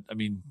unfair, but I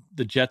mean,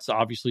 the Jets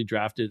obviously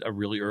drafted a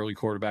really early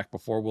quarterback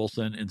before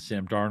Wilson and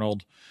Sam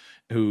Darnold,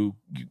 who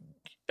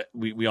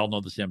we all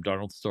know the Sam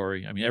Darnold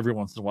story. I mean, every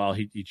once in a while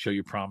he'd show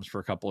you promise for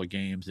a couple of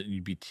games and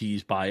you'd be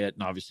teased by it.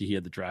 And obviously he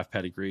had the draft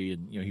pedigree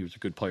and, he was a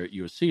good player at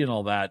USC and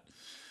all that,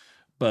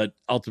 but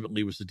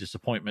ultimately it was a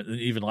disappointment. And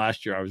even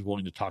last year I was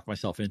willing to talk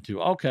myself into,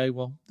 okay,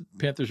 well, the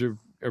Panthers are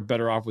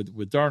better off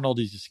with Darnold.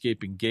 He's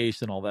escaping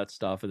Gase and all that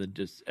stuff. And then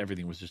just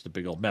everything was just a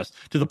big old mess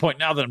to the point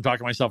now that I'm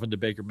talking myself into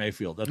Baker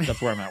Mayfield.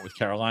 That's where I'm at with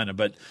Carolina.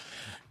 But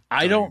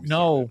I don't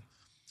know.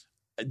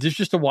 There's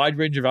just a wide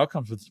range of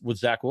outcomes with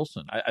Zach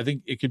Wilson. I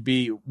think we could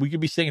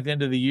be saying at the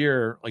end of the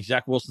year, like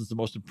Zach Wilson's the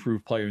most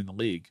improved player in the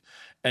league.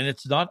 And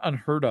it's not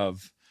unheard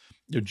of.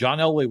 John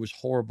Elway was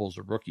horrible as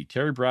a rookie.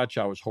 Terry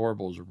Bradshaw was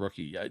horrible as a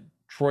rookie.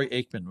 Troy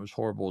Aikman was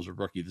horrible as a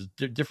rookie.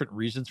 There's different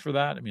reasons for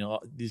that. I mean,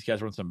 these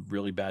guys were on some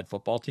really bad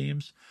football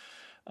teams.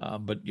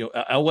 But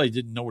Elway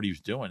didn't know what he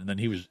was doing. And then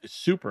he was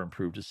super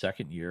improved his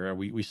second year.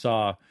 We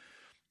saw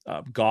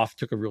Goff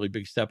took a really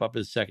big step up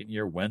his second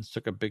year. Wentz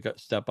took a big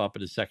step up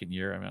in his second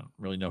year. I mean, I don't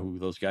really know who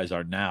those guys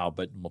are now,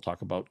 but we'll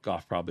talk about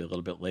Goff probably a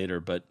little bit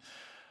later. But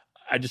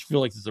I just feel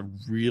like there's a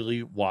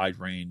really wide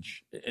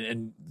range.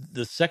 And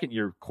the second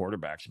year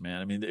quarterbacks,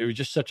 man, I mean, it was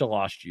just such a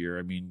lost year.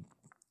 I mean,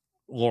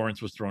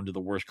 Lawrence was thrown to the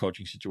worst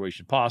coaching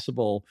situation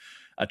possible.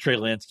 Trey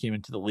Lance came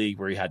into the league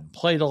where he hadn't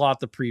played a lot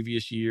the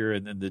previous year,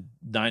 and then the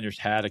Niners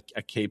had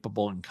a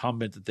capable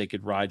incumbent that they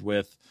could ride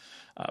with.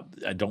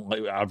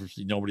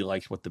 Obviously nobody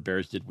likes what the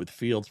Bears did with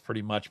Fields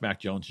pretty much. Mac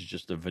Jones is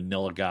just a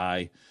vanilla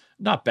guy.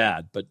 Not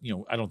bad, but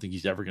I don't think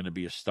he's ever going to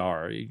be a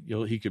star.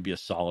 He could be a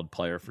solid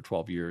player for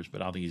 12 years,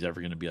 but I don't think he's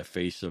ever going to be a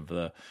face of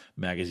the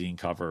magazine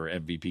cover,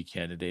 MVP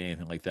candidate,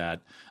 anything like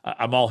that.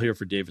 I'm all here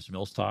for Davis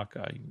Mills talk.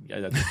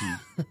 I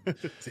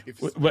think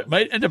what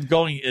might end up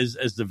going as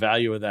the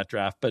value of that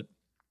draft. But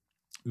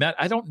Matt,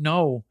 I don't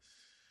know.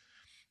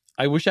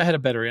 I wish I had a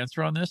better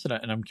answer on this,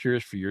 and I'm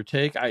curious for your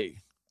take.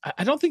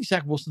 I don't think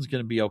Zach Wilson's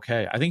going to be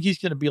okay. I think he's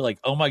going to be like,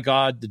 oh my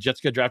God, the Jets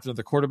got drafted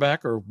another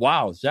quarterback, or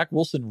wow, Zach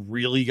Wilson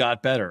really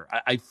got better.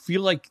 I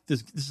feel like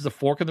this is a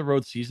fork in the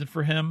road season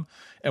for him,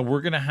 and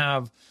we're going to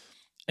have,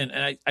 and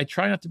I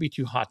try not to be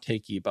too hot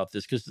takey about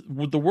this because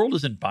the world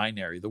isn't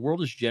binary. The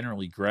world is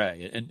generally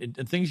gray,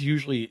 and things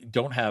usually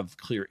don't have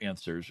clear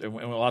answers. And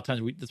a lot of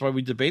times that's why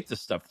we debate this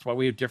stuff. That's why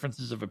we have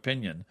differences of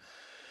opinion.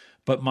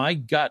 But my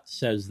gut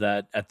says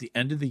that at the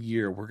end of the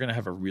year, we're going to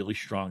have a really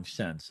strong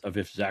sense of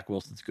if Zach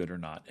Wilson's good or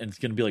not. And it's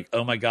going to be like,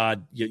 oh, my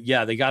God,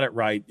 yeah, they got it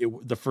right.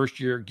 The first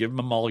year, give him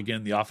a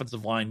mulligan. The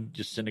offensive line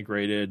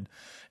disintegrated,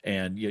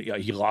 and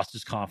he lost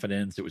his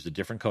confidence. It was a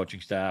different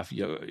coaching staff,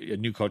 a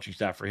new coaching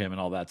staff for him and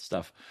all that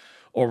stuff.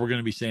 Or we're going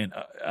to be saying,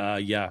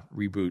 yeah,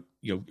 reboot,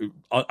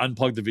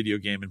 unplug the video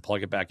game and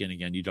plug it back in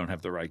again. You don't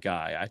have the right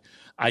guy.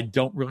 I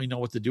don't really know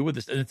what to do with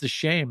this. And it's a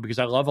shame because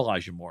I love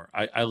Elijah Moore.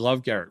 I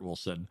love Garrett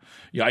Wilson.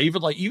 I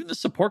even like even the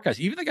support guys,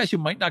 even the guys who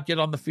might not get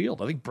on the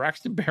field. I think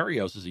Braxton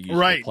Berrios is a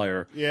useful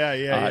player.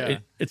 Yeah.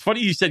 It's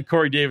funny you said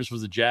Corey Davis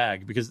was a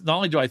Jag because not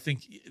only do I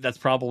think that's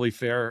probably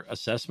fair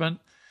assessment,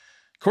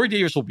 Corey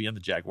Davis will be in the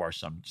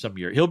Jaguars some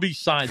year. He'll be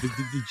signed.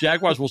 The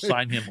Jaguars will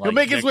sign him. He'll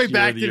make his way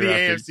back to the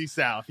AFC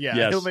South. Yeah,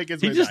 yes. He'll make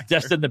his way back. He's just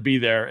destined to be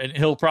there, and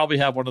he'll probably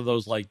have one of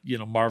those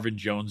Marvin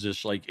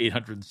Jones-ish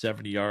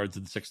 870 yards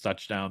and 6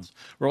 touchdowns.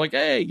 We're like,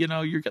 hey,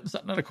 you're getting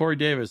something out of Corey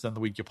Davis. Then the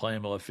week you play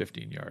him, he'll have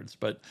 15 yards.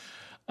 But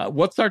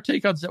what's our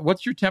take on?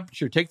 What's your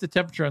temperature? Take the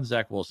temperature on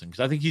Zach Wilson because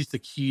I think he's the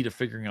key to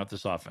figuring out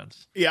this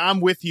offense. Yeah, I'm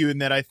with you in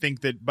that. I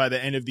think that by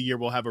the end of the year,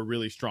 we'll have a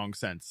really strong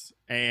sense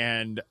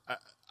and.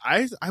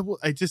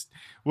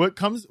 What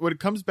it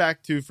comes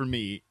back to for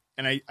me,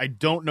 and I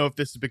don't know if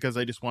this is because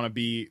I just want to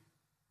be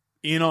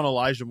in on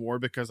Elijah Moore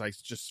because I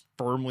just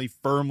firmly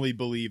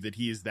believe that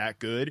he is that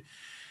good.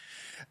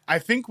 I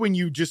think when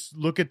you just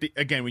look at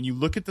when you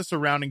look at the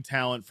surrounding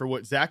talent for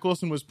what Zach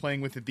Wilson was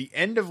playing with at the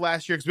end of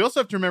last year, because we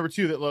also have to remember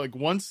too that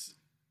once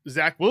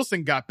Zach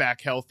Wilson got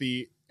back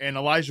healthy and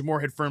Elijah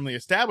Moore had firmly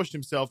established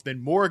himself,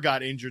 then Moore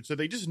got injured. So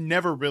they just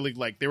never really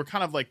they were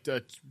kind of like,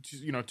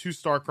 two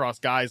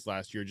star-crossed guys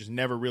last year, just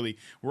never really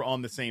were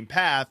on the same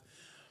path.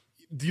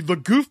 The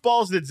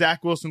goofballs that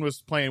Zach Wilson was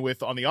playing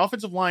with on the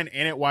offensive line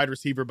and at wide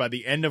receiver by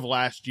the end of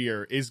last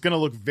year is going to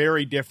look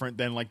very different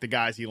than the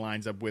guys he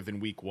lines up with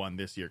in week 1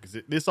 this year. Because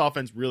this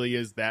offense really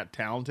is that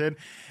talented.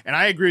 And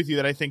I agree with you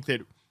that I think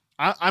that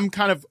I'm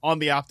kind of on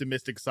the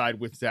optimistic side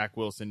with Zach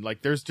Wilson.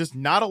 There's just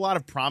not a lot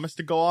of promise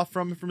to go off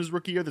from his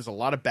rookie year. There's a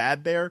lot of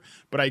bad there,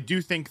 but I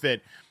do think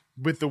that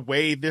with the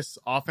way this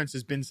offense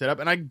has been set up,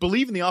 and I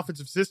believe in the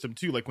offensive system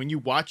too. When you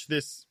watch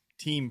this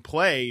team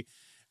play,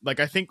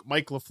 I think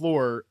Mike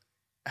LaFleur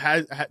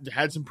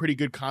had some pretty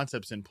good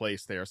concepts in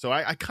place there. So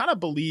I kind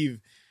of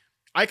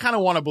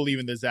want to believe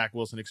in the Zach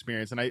Wilson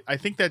experience. And I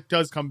think that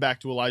does come back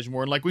to Elijah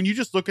Moore. And like, when you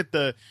just look at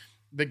the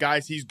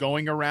guys he's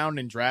going around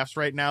in drafts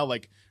right now,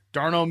 like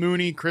Darnell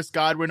Mooney, Chris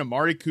Godwin,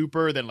 Amari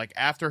Cooper, then like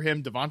after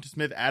him, Devonta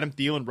Smith, Adam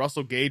Thielen,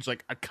 Russell Gage,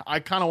 like I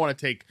kind of want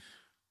to take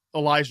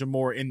Elijah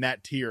Moore in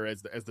that tier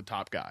as the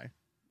top guy.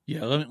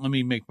 Yeah. Let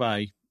me make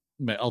my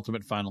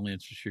ultimate final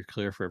answer here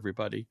clear for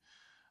everybody.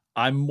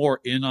 I'm more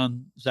in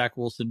on Zach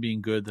Wilson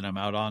being good than I'm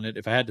out on it.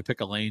 If I had to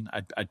pick a lane,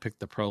 I'd pick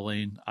the pro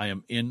lane. I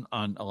am in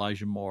on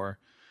Elijah Moore.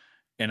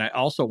 And I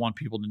also want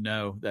people to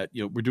know that,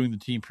 we're doing the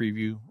team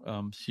preview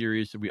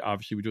series.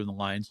 We're doing the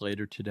Lions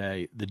later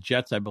today. The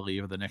Jets, I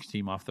believe, are the next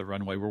team off the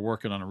runway. We're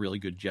working on a really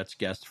good Jets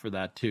guest for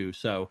that too.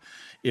 So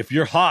if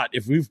you're hot,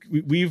 if we've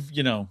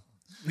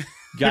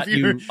got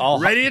you all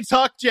ready to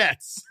talk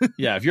Jets.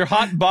 Yeah, if you're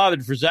hot and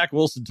bothered for Zach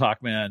Wilson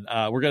talk, man,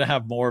 we're going to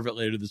have more of it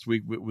later this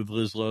week with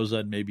Liz Loza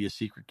and maybe a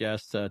secret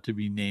guest to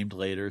be named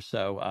later.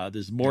 So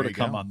there's more to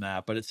come on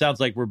that. But it sounds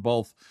like we're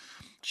both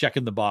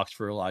checking the box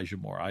for Elijah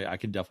Moore. I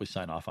can definitely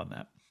sign off on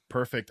that.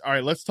 Perfect. All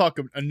right, let's talk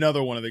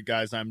another one of the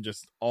guys I'm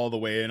just all the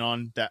way in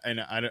on. That, and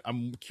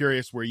I'm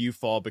curious where you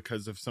fall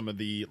because of some of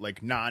the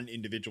like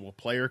non-individual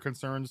player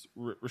concerns.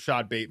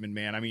 Rashad Bateman,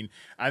 man. I mean,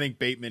 I think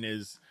Bateman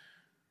is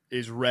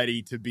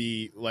ready to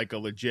be like a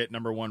legit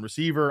number one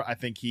receiver. I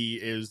think he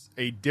is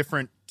a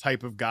different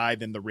type of guy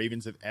than the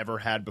Ravens have ever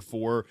had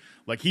before.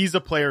 Like, he's a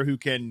player who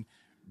can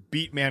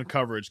beat man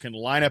coverage, can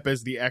line up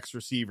as the X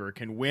receiver,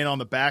 can win on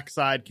the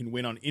backside, can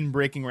win on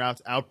in-breaking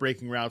routes,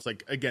 out-breaking routes.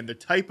 Like, again, the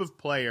type of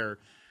player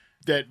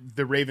that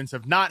the Ravens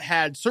have not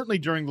had, certainly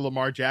during the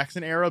Lamar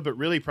Jackson era, but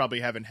really probably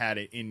haven't had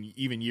it in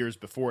even years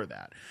before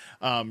that.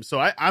 So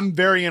I'm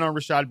very in on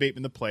Rashad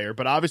Bateman, the player,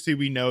 but obviously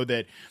we know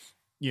that,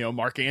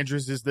 Mark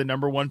Andrews is the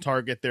number one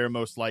target there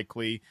most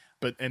likely,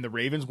 and the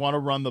Ravens want to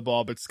run the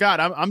ball. But Scott,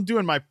 I'm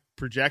doing my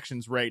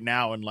projections right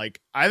now, and like,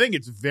 I think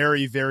it's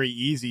very, very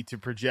easy to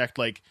project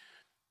like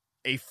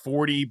a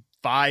 45%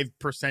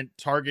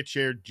 target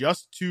share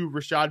just to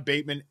Rashad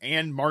Bateman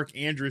and Mark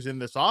Andrews in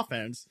this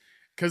offense,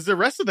 because the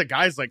rest of the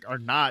guys like are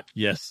not.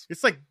 Yes,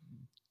 it's like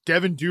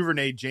Devin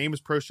Duvernay,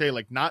 James Prochet,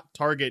 like not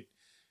target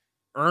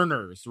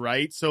earners,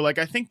 right? So like,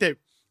 I think that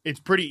it's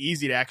pretty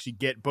easy to actually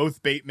get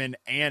both Bateman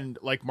and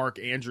like Mark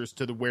Andrews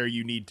to where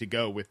you need to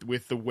go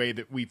with the way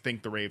that we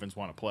think the Ravens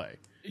want to play.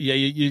 Yeah,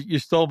 you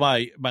stole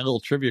my little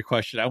trivia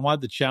question. I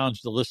wanted to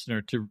challenge the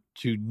listener to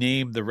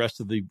name the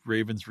rest of the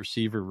Ravens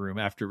receiver room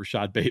after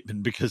Rashad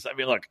Bateman, because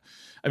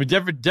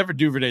Devin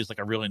Duvernay is like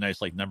a really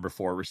nice like number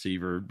 4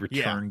 receiver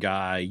return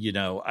guy.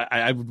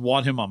 I would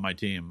want him on my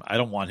team. I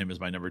don't want him as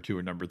my number 2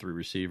 or number 3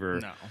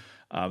 receiver. No.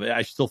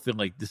 I still feel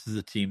like this is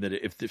a team that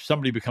if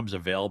somebody becomes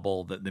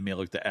available, that they may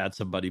look to add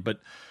somebody. But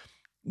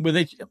when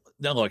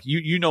look,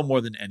 you know more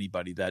than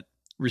anybody that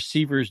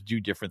receivers do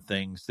different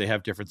things. They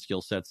have different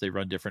skill sets. They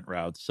run different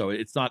routes. So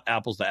it's not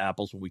apples to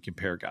apples when we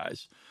compare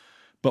guys.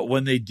 But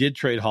when they did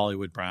trade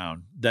Hollywood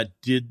Brown, that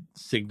did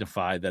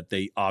signify that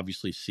they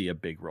obviously see a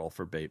big role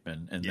for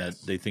Bateman, and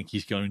that they think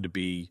he's going to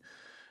be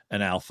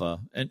an alpha.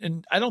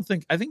 And I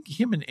think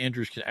him and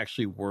Andrews can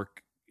actually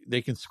work.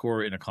 They can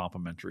score in a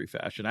complementary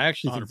fashion. I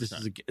actually think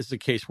 100%. This is a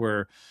case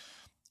where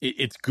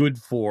it's good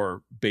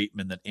for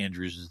Bateman that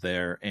Andrews is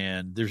there,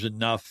 and there's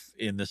enough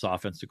in this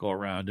offense to go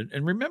around.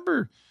 And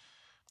remember,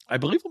 I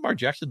believe Lamar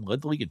Jackson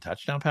led the league in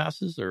touchdown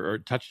passes or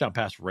touchdown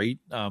pass rate,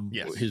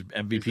 his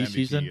MVP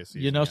season.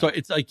 So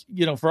it's like,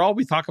 for all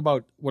we talk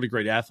about what a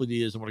great athlete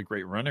he is and what a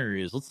great runner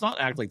he is, let's not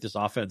act like this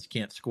offense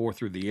can't score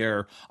through the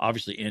air.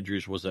 Obviously,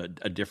 Andrews was a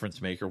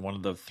difference maker, one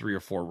of the 3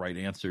 or 4 right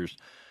answers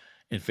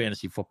in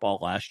fantasy football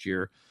last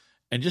year.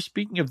 And just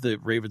speaking of the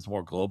Ravens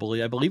more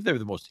globally, I believe they were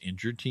the most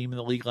injured team in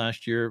the league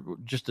last year.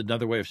 Just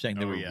another way of saying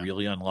they were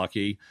really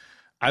unlucky.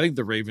 I think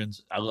the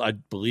Ravens, I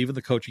believe in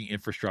the coaching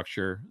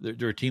infrastructure.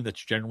 They're a team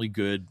that's generally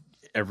good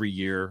every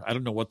year. I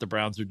don't know what the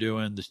Browns are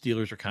doing. The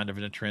Steelers are kind of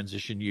in a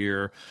transition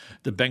year.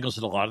 The Bengals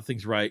did a lot of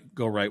things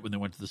go right when they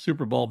went to the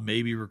Super Bowl.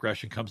 Maybe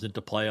regression comes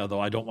into play, although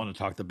I don't want to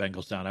talk the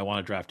Bengals down. I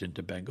want to draft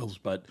into Bengals,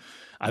 but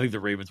I think the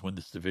Ravens win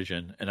this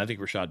division, and I think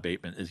Rashad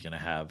Bateman is going to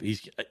have.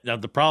 Now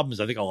the problem is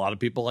I think a lot of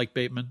people like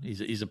Bateman.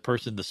 He's a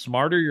person. The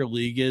smarter your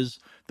league is,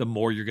 the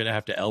more you're going to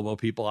have to elbow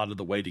people out of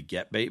the way to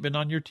get Bateman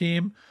on your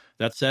team.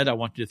 That said, I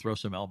want you to throw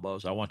some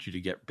elbows. I want you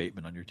to get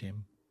Bateman on your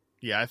team.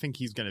 Yeah, I think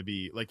he's going to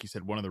be, like you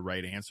said, one of the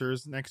right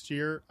answers next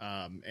year.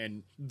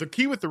 And the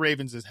key with the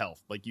Ravens is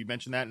health. Like you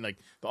mentioned that, and like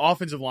the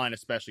offensive line,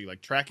 especially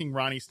like tracking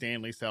Ronnie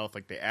Stanley's health,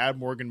 like they add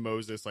Morgan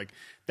Moses. Like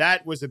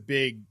that was a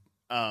big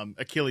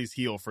Achilles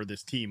heel for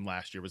this team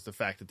last year, was the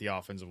fact that the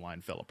offensive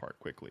line fell apart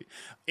quickly.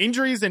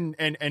 Injuries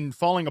and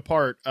falling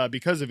apart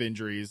because of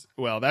injuries.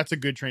 Well, that's a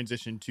good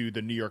transition to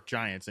the New York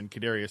Giants and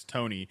Kadarius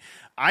Toney.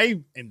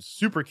 I am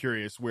super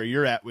curious where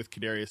you're at with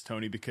Kadarius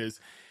Toney,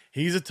 because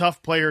he's a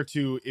tough player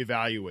to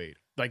evaluate.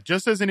 Like,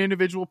 just as an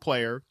individual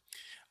player,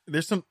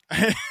 there's some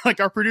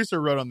like our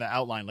producer wrote on the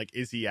outline, like,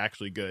 is he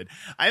actually good?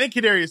 I think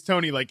Kadarius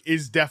Toney like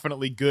is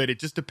definitely good. It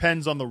just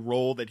depends on the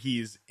role that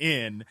he's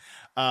in,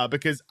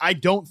 because I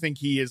don't think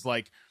he is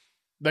like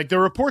like the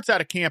reports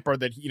out of camp are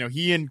that,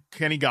 he and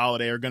Kenny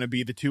Golladay are going to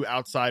be the two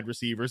outside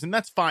receivers. And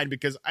that's fine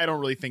because I don't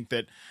really think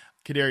that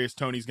Kadarius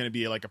Toney is going to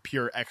be like a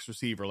pure X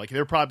receiver. Like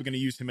they're probably going to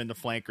use him in the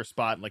flanker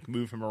spot and like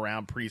move him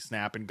around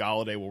pre-snap, and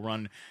Golladay will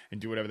run and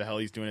do whatever the hell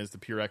he's doing as the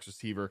pure X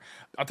receiver.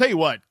 I'll tell you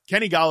what,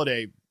 Kenny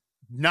Golladay,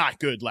 not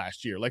good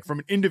last year. Like from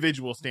an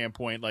individual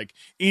standpoint, like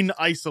in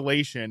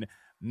isolation,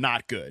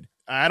 not good.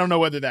 I don't know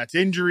whether that's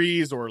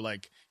injuries or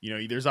like,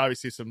 there's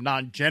obviously some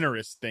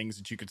non-generous things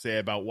that you could say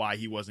about why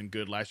he wasn't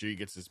good last year. He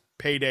gets his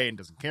payday and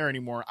doesn't care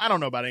anymore. I don't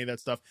know about any of that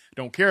stuff.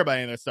 Don't care about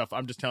any of that stuff.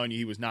 I'm just telling you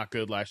he was not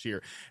good last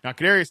year. Now,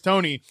 Kadarius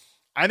Toney,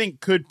 I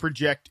think could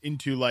project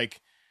into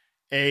like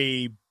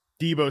a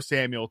Deebo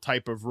Samuel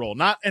type of role.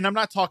 And I'm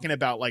not talking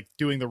about like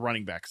doing the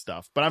running back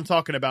stuff, but I'm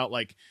talking about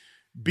like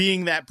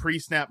being that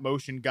pre-snap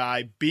motion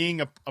guy,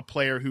 being a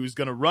player who's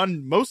going to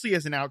run mostly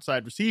as an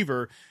outside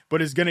receiver,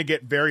 but is going to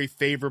get very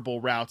favorable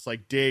routes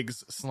like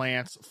digs,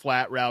 slants,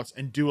 flat routes,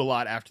 and do a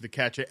lot after the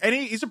catch. And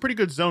he's a pretty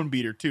good zone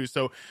beater too.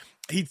 So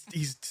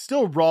he's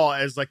still raw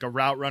as like a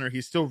route runner.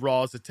 He's still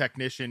raw as a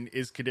technician,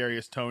 is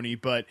Kadarius Toney.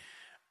 But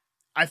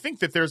I think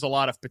that there's a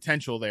lot of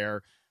potential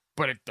there.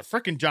 But the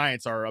frickin'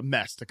 Giants are a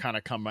mess to kind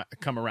of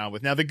come around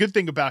with. Now, the good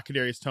thing about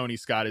Kadarius Toney,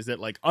 Scott, is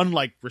that like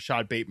unlike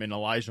Rashad Bateman,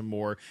 Elijah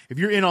Moore, if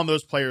you're in on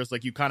those players,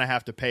 like you kind of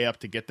have to pay up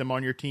to get them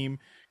on your team.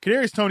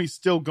 Kadarius Toney's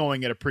still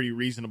going at a pretty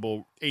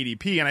reasonable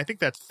ADP, and I think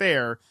that's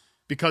fair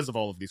because of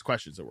all of these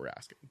questions that we're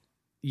asking.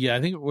 Yeah,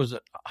 I think it was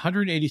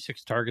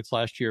 186 targets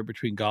last year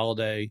between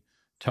Golladay,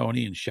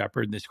 Toney, and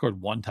Shepard, and they scored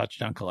one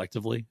touchdown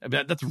collectively. I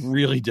mean, that's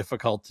really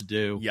difficult to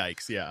do.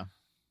 Yikes, yeah.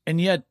 And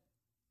yet,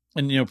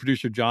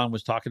 producer John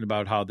was talking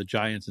about how the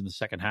Giants in the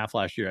second half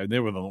last year, they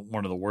were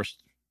one of the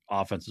worst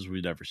offenses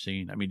we'd ever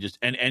seen. I mean, just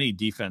any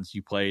defense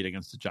you played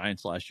against the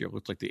Giants last year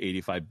looked like the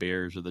 85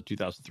 Bears or the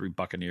 2003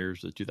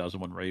 Buccaneers, the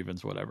 2001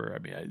 Ravens, whatever. I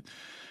mean,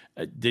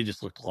 they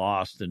just looked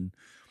lost. And,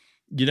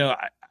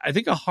 I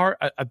think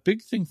a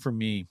big thing for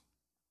me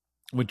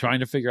when trying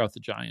to figure out the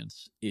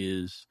Giants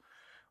is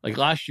like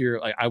last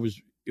year,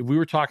 if we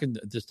were talking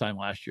this time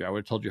last year, I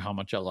would have told you how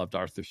much I loved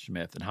Arthur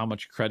Smith and how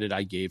much credit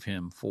I gave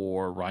him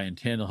for Ryan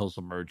Tannehill's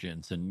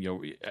emergence. And,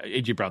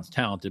 A.J. Brown's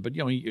talented, but,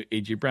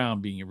 A.J. Brown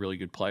being a really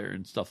good player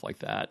and stuff like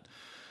that.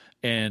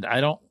 And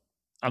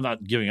I'm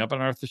not giving up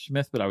on Arthur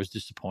Smith, but I was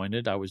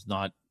disappointed. I was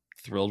not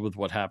thrilled with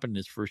what happened in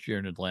his first year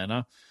in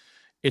Atlanta.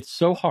 It's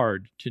so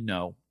hard to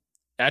know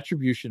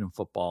attribution in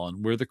football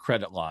and where the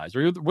credit lies,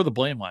 or where the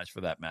blame lies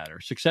for that matter.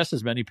 Success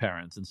has many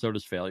parents, and so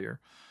does failure.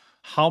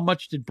 How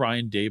much did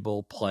Brian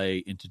Daboll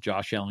play into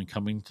Josh Allen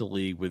coming to the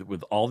league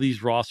with all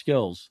these raw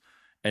skills?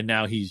 And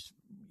now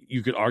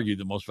you could argue,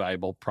 the most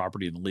valuable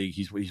property in the league.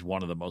 He's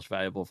one of the most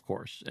valuable, of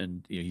course.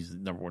 And he's the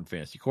number one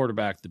fantasy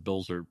quarterback. The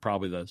Bills are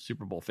probably the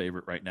Super Bowl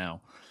favorite right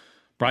now.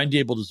 Brian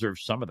Daboll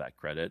deserves some of that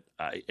credit.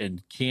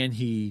 And can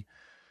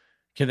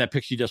that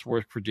pixie dust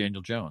work for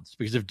Daniel Jones?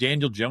 Because if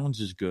Daniel Jones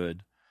is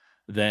good,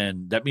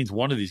 then that means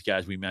one of these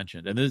guys we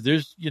mentioned. And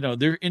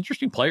they're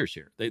interesting players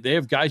here. They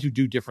have guys who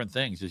do different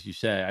things, as you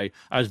say.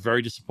 I was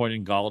very disappointed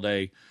in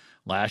Golladay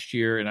last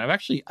year, and I've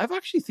actually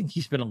think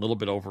he's been a little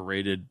bit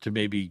overrated, to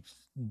maybe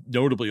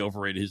notably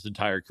overrated his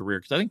entire career,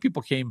 because I think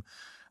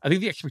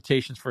the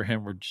expectations for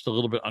him were just a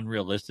little bit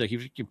unrealistic. He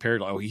was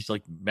compared, he's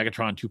like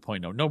Megatron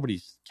 2.0.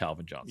 Nobody's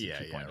Calvin Johnson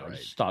 2.0. Yeah, right.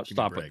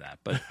 Stop with that.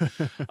 But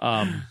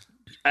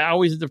I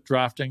always end up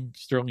drafting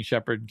Sterling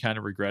Shepard and kind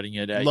of regretting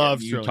it. Love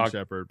Sterling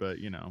Shepard, but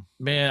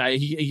man,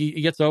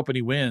 he gets open,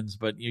 he wins.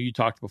 But you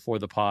talked before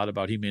the pod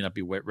about he may not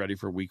be ready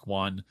for week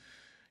one.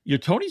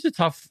 Toney's a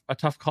tough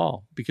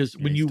call, because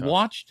when you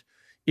watched,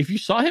 if you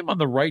saw him on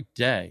the right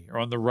day or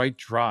on the right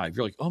drive,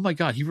 you're like, oh my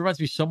God, he reminds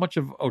me so much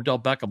of Odell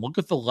Beckham. Look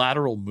at the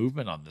lateral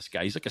movement on this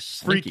guy. He's like a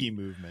freaky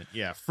movement.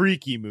 Yeah,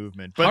 freaky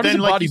movement. But how does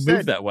his body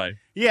move that way?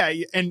 Yeah,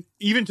 and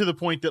even to the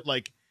point that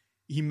like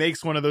he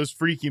makes one of those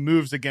freaky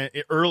moves again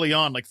early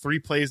on, like 3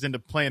 plays into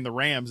playing the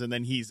Rams, and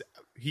then he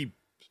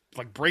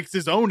like breaks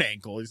his own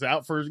ankle. He's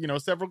out for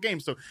several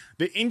games. So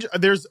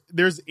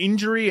there's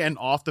injury and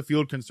off the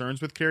field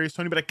concerns with Kadarius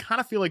Toney, but I kind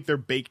of feel like they're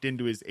baked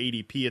into his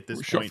ADP at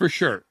this point for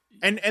sure.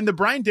 And the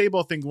Brian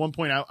Daboll thing. One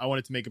point I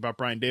wanted to make about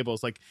Brian Daboll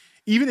is like,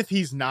 even if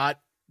he's not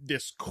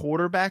this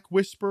quarterback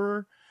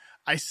whisperer,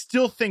 I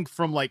still think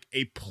from like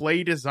a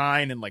play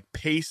design and like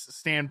pace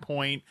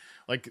standpoint,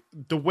 like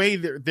the way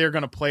they're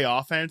going to play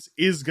offense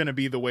is going to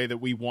be the way that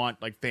we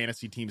want like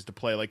fantasy teams to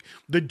play. Like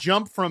the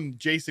jump from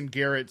Jason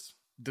Garrett's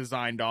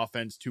designed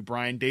offense to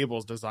Brian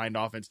Daboll's designed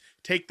offense,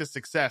 take the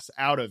success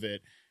out of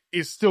it,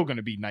 is still going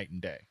to be night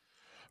and day.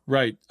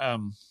 Right.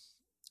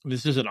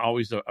 This isn't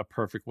always a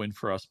perfect win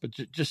for us, but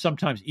just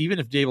sometimes, even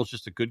if Daboll's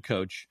just a good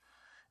coach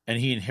and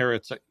he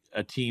inherits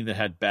a team that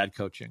had bad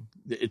coaching,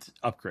 it's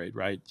upgrade,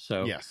 right?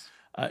 So yes,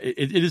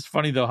 it is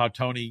funny though how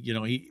Toney,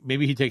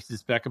 he takes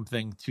this Beckham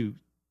thing to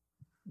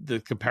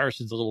the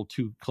comparison's a little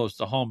too close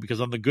to home,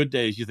 because on the good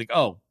days you think,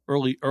 oh,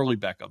 early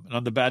Beckham, and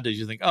on the bad days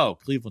you think, oh,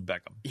 Cleveland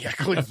Beckham. Yeah,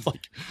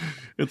 Cleveland.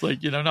 It's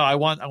like no, I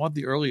want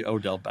the early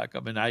Odell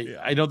Beckham, and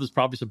I know there's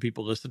probably some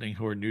people listening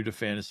who are new to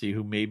fantasy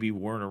who maybe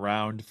weren't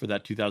around for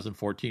that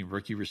 2014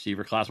 rookie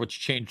receiver class, which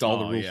changed all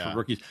the rules for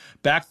rookies.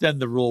 Back then,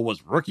 the rule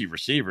was rookie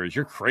receivers.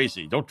 You're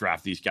crazy. Don't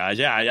draft these guys.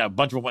 Yeah, a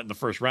bunch of them went in the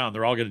first round.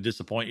 They're all going to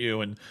disappoint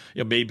you, and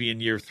maybe in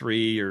year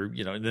 3 or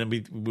and then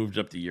we moved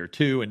up to year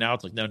 2, and now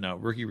it's like no,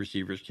 rookie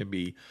receivers can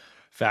be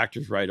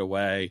factors right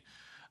away.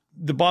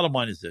 The bottom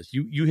line is this: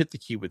 you hit the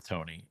key with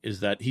Tony,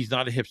 is that he's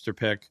not a hipster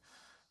pick.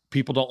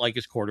 People don't like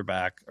his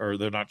quarterback, or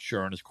they're not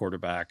sure on his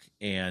quarterback,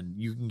 and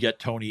you can get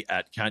Tony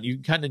you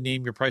can kind of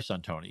name your price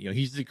on Tony.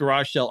 He's the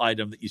garage sale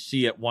item that you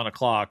see at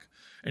 1:00, and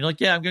you're like,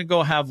 yeah, I'm going to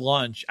go have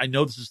lunch. I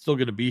know this is still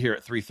going to be here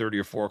at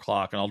 3:30 or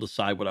 4:00, and I'll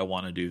decide what I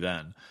want to do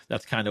then.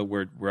 That's kind of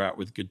where we're at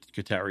with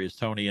Kadarius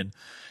Toney, and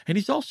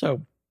he's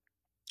also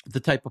the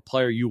type of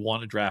player you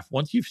want to draft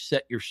once you've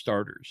set your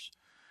starters.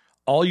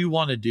 All you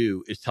want to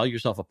do is tell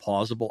yourself a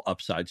plausible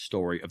upside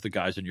story of the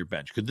guys on your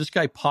bench. Could this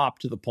guy pop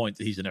to the point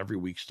that he's an every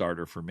week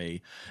starter for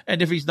me?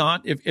 And if he's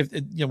not, if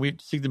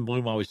Stephen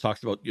Bloom always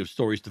talks about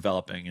stories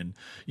developing, and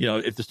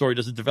if the story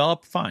doesn't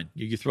develop, fine,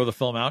 you throw the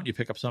film out and you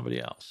pick up somebody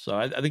else. So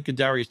I think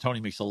Kadarius Toney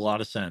makes a lot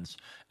of sense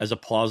as a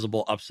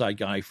plausible upside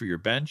guy for your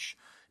bench.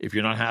 If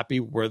you're not happy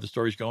where the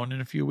story's going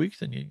in a few weeks,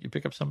 then you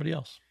pick up somebody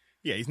else.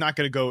 Yeah, he's not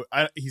going to go.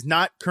 He's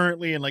not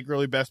currently in like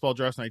early best ball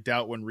drafts, and I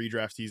doubt when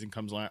redraft season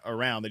comes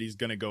around that he's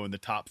going to go in the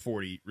top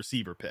 40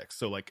 receiver picks.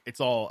 So like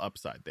it's all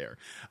upside there.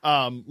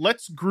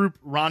 Let's group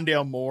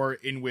Rondale Moore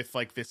in with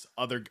like this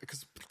other,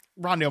 because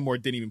Rondale Moore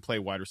didn't even play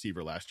wide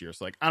receiver last year.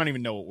 So like I don't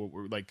even know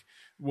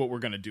what we're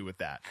going to do with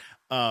that.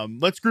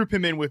 Let's group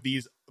him in with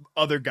these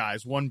other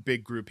guys. One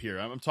big group here.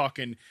 I'm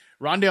talking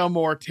Rondale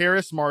Moore,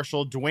 Terrace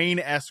Marshall, Dwayne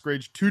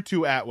Eskridge,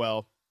 Tutu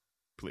Atwell.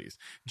 Please.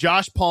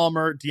 Josh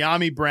Palmer,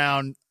 De'Ami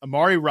Brown,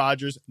 Amari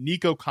Rodgers,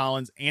 Nico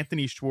Collins,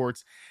 Anthony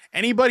Schwartz.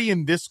 Anybody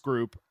in this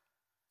group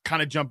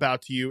kind of jump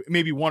out to you?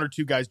 Maybe one or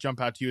two guys jump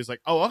out to you as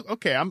like, oh,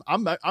 okay,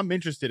 I'm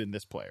interested in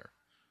this player.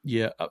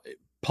 Yeah,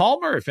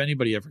 Palmer. If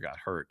anybody ever got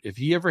hurt, if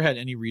he ever had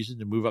any reason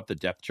to move up the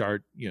depth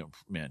chart,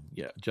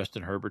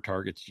 Justin Herbert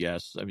targets,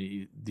 yes. I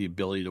mean, the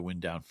ability to win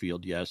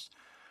downfield, yes.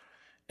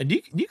 And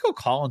Nico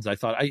Collins, I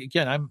thought,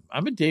 I'm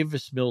a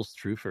Davis Mills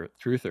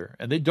truther,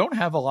 and they don't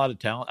have a lot of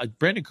talent.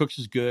 Brandon Cooks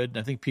is good, and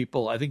I think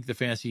the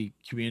fantasy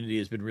community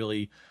has been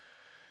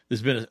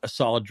there's been a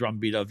solid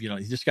drumbeat of,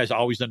 this guy's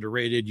always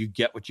underrated. You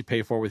get what you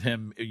pay for with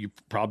him. You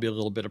probably a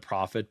little bit of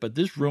profit, but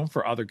there's room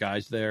for other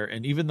guys there.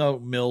 And even though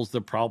Mills,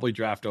 they'll probably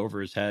draft over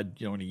his head,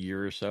 in a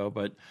year or so,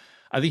 but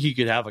I think he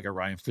could have like a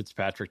Ryan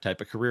Fitzpatrick type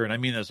of career. And I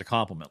mean that as a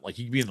compliment. Like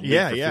he could be in the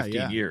league for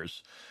 15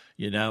 years.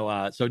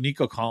 So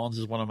Nico Collins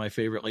is one of my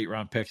favorite late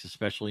round picks,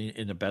 especially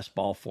in the best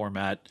ball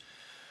format.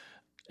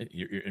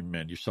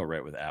 You're so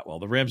right with Atwell.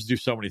 The Rams do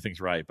so many things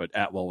right, but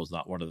Atwell was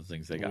not one of the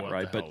things they got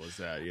right. What was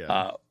that?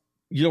 Yeah.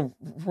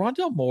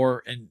 Rondale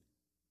Moore and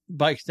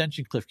by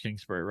extension Cliff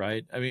Kingsbury,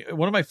 right? I mean,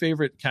 one of my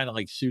favorite kind of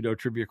like pseudo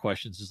trivia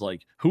questions is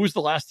like, who was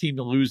the last team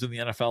to lose in the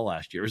NFL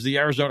last year? It was the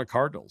Arizona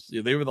Cardinals.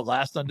 They were the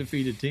last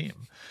undefeated team,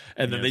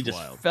 and then they just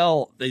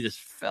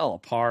fell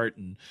apart,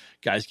 and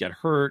guys got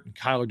hurt, and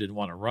Kyler didn't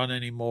want to run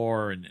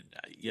anymore, and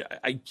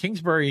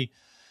Kingsbury.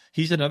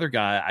 He's another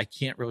guy I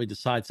can't really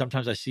decide.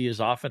 Sometimes I see his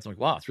offense, I'm like,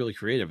 wow, it's really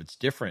creative. It's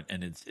different,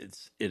 and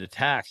it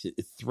attacks.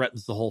 It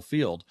threatens the whole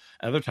field.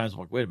 And other times I'm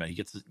like, wait a minute, he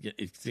gets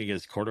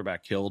his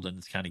quarterback killed, and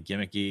it's kind of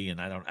gimmicky,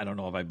 and I don't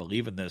know if I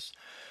believe in this.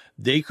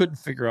 They couldn't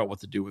figure out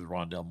what to do with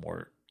Rondale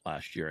Moore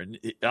last year, and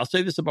I'll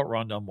say this about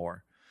Rondale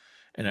Moore.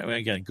 And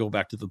again, go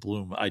back to the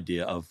Bloom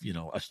idea of,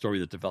 a story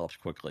that develops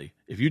quickly.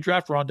 If you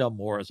draft Rondale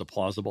Moore as a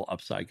plausible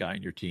upside guy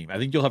in your team, I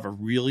think you'll have a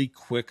really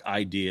quick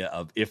idea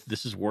of if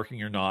this is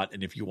working or not,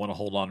 and if you want to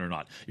hold on or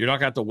not. You're not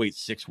going to have to wait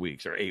 6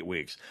 weeks or 8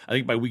 weeks. I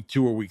think by week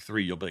 2 or week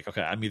 3, you'll be like,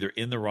 okay, I'm either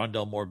in the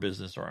Rondale Moore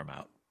business or I'm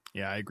out.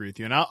 Yeah, I agree with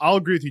you. And I'll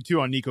agree with you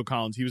too on Nico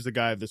Collins. He was the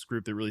guy of this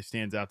group that really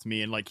stands out to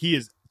me. And like, he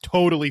is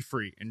totally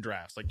free in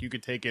drafts. Like you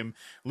could take him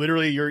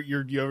literally, you're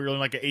in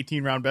like an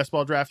 18 round best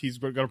ball draft. He's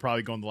going to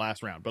probably go in the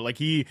last round, but like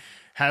he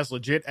has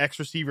legit X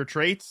receiver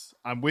traits.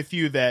 I'm with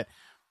you that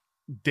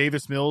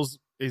Davis Mills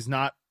is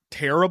not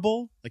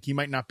terrible. Like he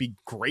might not be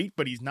great,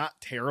 but he's not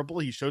terrible.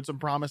 He showed some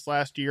promise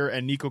last year,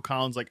 and Nico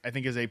Collins, like I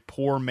think, is a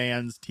poor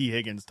man's T.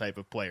 Higgins type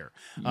of player.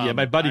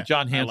 My buddy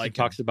John Hansen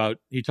talks about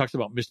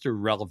Mr.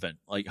 Relevant,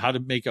 like how to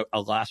make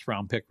a last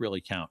round pick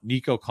really count.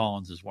 Nico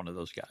Collins is one of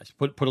those guys.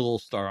 Put a little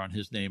star on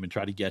his name and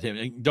try to get him.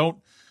 And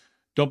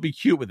don't be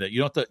cute with it. You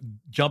don't have to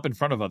jump in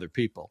front of other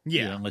people.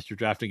 Yeah. Unless you're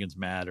drafting against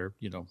Matt or,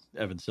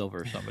 Evan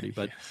Silver or somebody.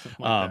 But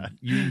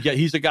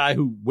he's a guy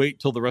who wait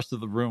till the rest of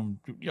the room,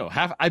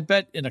 I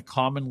bet in a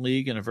common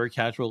league, in a very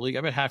casual league,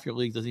 I bet half your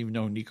league doesn't even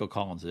know who Nico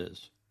Collins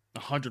is.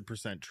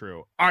 100%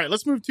 true. All right,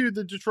 let's move to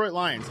the Detroit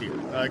Lions here,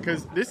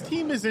 because this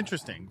team is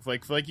interesting.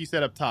 Like you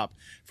said up top,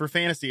 for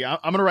fantasy, I'm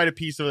going to write a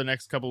piece over the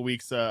next couple of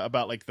weeks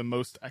about like the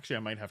most. Actually, I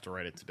might have to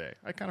write it today.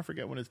 I kind of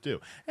forget when it's due.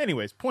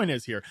 Anyways, point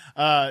is here,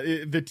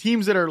 the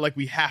teams that are like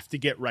we have to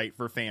get right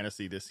for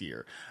fantasy this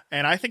year,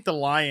 and I think the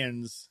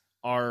Lions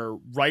are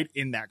right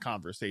in that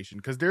conversation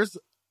because there's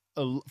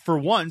for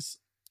once,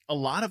 a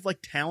lot of like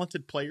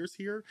talented players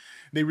here.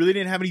 They really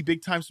didn't have any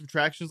big time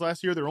subtractions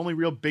last year. Their only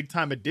real big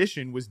time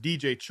addition was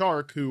DJ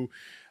Chark, who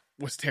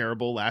was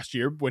terrible last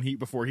year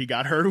before he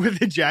got hurt with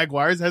the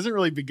Jaguars. Hasn't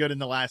really been good in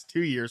the last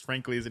 2 years,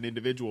 frankly, as an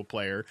individual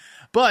player.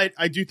 But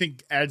I do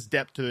think adds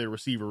depth to their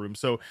receiver room.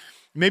 So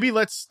maybe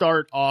let's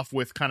start off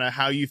with kind of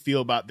how you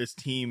feel about this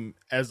team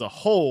as a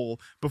whole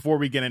before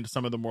we get into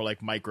some of the more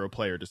like micro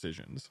player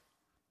decisions.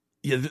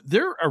 Yeah,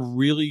 they're a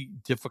really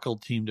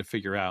difficult team to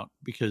figure out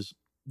because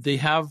they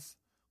have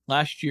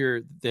last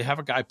year, they have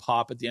a guy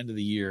pop at the end of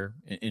the year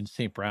in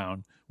St.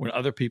 Brown when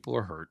other people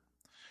are hurt.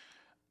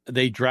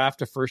 They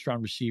draft a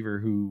first-round receiver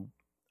who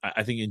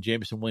I think in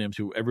Jameson Williams,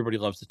 who everybody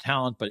loves the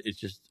talent, but it's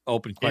just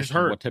open question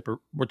what type of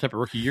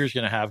rookie year he's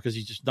going to have because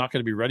he's just not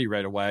going to be ready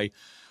right away.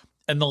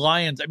 And the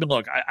Lions, I mean,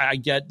 look, I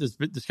get this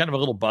kind of a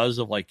little buzz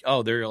of like,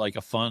 oh, they're like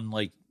a fun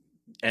like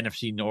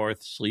NFC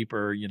North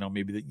sleeper,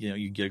 maybe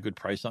you can get a good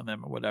price on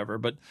them or whatever.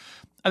 But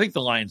I think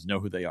the Lions know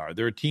who they are.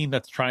 They're a team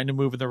that's trying to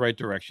move in the right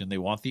direction. They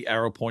want the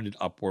arrow pointed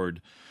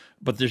upward,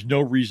 but there's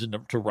no reason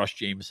to rush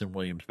Jameson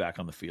Williams back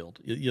on the field.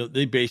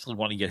 They basically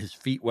want to get his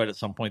feet wet at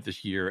some point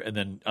this year and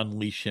then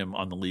unleash him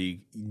on the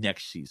league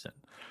next season.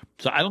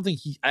 So I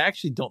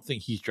actually don't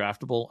think he's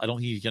draftable. I don't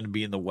think he's going to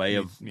be in the way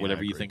of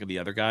whatever you think of the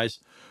other guys.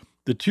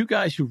 The two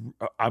guys who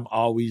I'm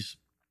always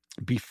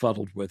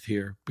befuddled with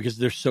here because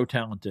they're so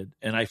talented,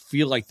 and I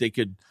feel like they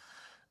could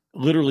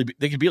literally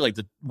be like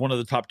one of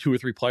the top 2 or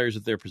 3 players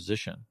at their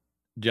position,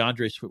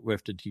 DeAndre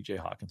Swift and TJ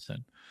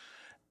Hawkinson.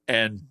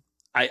 And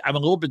I'm a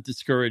little bit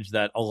discouraged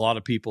that a lot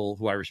of people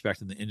who I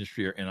respect in the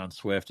industry are in on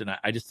Swift, and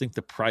I just think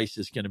the price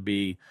is going to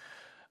be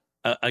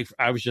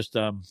I was just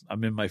I'm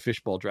in my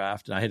fishbowl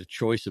draft, and I had a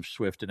choice of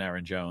Swift and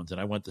Aaron Jones, and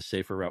I went the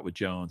safer route with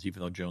Jones,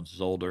 even though Jones is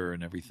older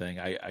and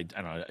everything. I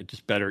don't know,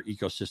 just better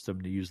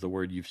ecosystem, to use the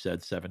word you've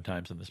said 7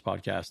 times in this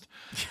podcast.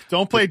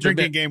 Don't play a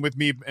drinking game with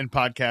me and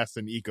podcasts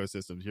and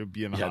ecosystems. You'll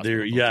be in the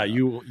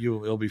hospital.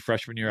 It'll be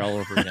freshman year all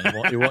over again.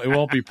 It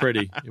won't be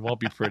pretty. It won't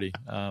be pretty.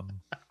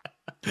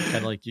 Kind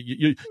of like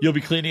you'll be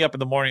cleaning up in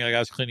the morning. Like I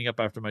was cleaning up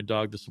after my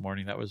dog this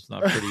morning. That was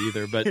not pretty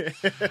either. But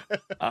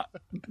I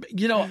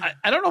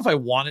don't know if I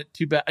want it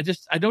too bad.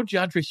 I know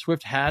DeAndre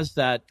Swift has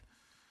that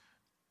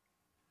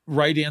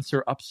right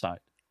answer upside,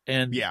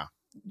 and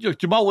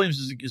Jamal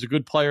Williams is a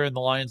good player, and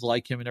the Lions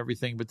like him and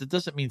everything. But that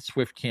doesn't mean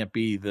Swift can't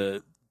be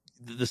the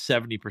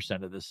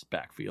 70% of this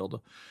backfield.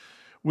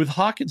 With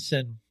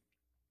Hawkinson,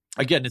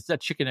 again, it's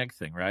that chicken egg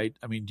thing, right?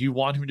 I mean, do you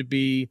want him to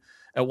be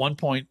at one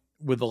point?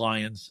 With the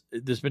Lions,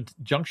 there's been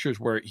junctures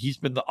where he's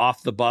been the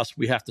off the bus,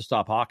 we have to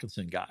stop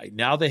Hawkinson guy.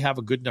 Now they have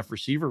a good enough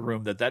receiver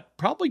room that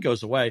probably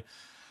goes away.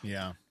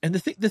 Yeah. And the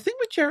thing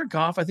with Jared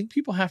Goff, I think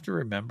people have to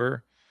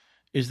remember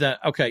is that,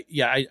 okay,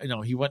 yeah, I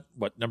know he went,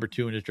 number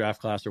 2 in his draft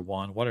class or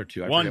one or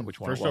two? I forget which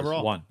one first it was.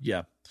 Overall. 1,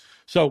 yeah.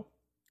 So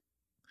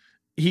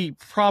he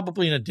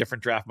probably in a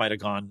different draft might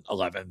have gone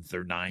 11th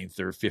or 9th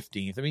or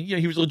 15th. I mean,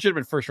 he was a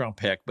legitimate first round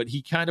pick, but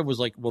he kind of was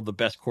like, well, the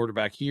best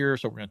quarterback here,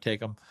 so we're going to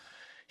take him.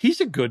 He's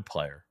a good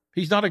player.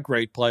 He's not a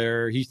great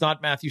player. He's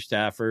not Matthew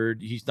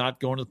Stafford. He's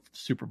not going to the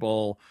Super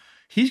Bowl.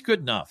 He's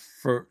good enough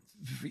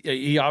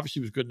he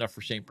obviously was good enough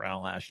for St.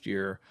 Brown last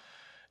year.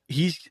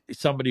 He's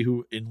somebody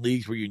who in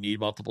leagues where you need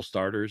multiple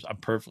starters, I'm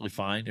perfectly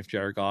fine if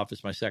Jared Goff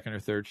is my second or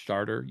third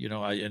starter, in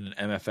an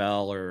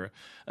MFL or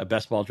a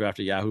best ball draft,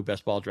 a Yahoo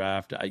best ball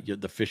draft,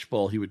 the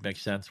fishbowl, he would make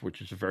sense,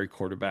 which is a very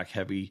quarterback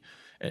heavy.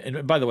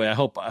 And by the way, I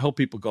hope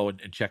people go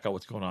and check out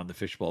what's going on in the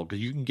fishbowl,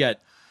 because you can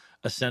get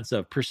a sense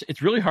of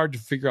it's really hard to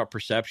figure out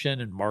perception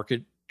and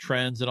market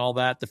trends and all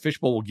that. The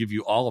fishbowl will give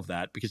you all of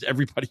that because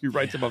everybody who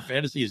writes about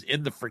fantasy is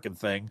in the freaking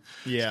thing.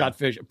 Yeah. Scott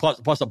Fish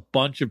plus a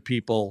bunch of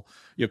people,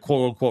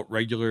 quote unquote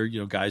regular,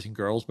 guys and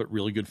girls, but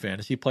really good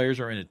fantasy players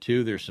are in it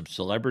too. There's some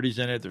celebrities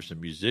in it. There's some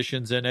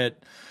musicians in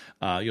it.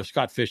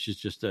 Scott Fish is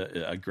just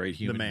a great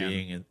human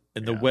being,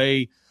 and the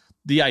way.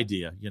 The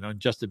idea, and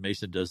Justin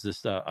Mason does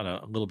this on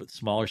a little bit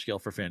smaller scale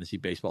for fantasy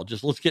baseball.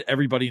 Just let's get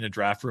everybody in a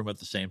draft room at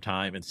the same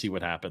time and see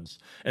what happens,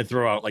 and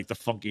throw out like the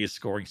funkiest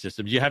scoring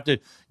systems. You have to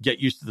get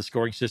used to the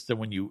scoring system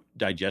when you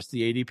digest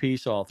the ADP.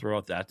 So I'll throw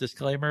out that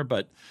disclaimer.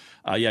 But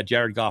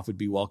Jared Goff would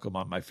be welcome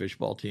on my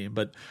fishbowl team.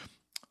 But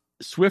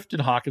Swift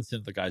and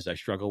Hawkinson are the guys I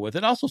struggle with,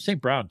 and also St.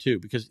 Brown too,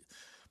 because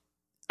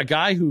a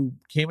guy who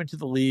came into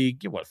the league,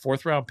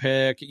 4th round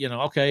pick,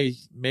 okay,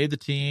 made the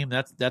team.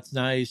 That's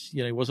nice.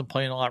 He wasn't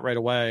playing a lot right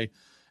away.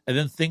 And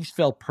then things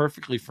fell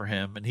perfectly for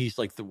him. And he's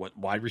like the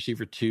wide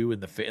receiver 2 in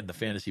the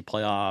fantasy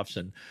playoffs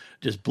and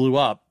just blew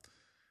up.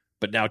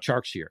 But now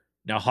Chark's here.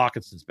 Now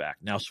Hawkinson's back.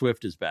 Now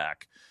Swift is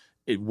back.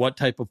 What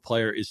type of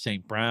player is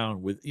St.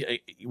 Brown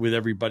with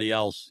everybody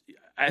else?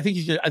 I think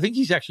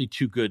he's actually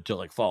too good to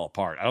like fall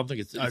apart. I don't think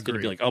it's going to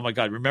be like, oh my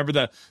God, remember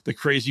the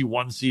crazy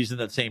one season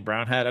that St.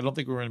 Brown had? I don't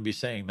think we're going to be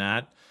saying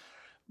that,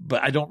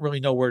 but I don't really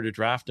know where to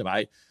draft him.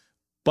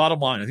 Bottom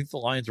line, I think the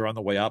Lions are on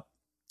the way up.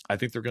 I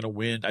think they're going to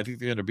win. I think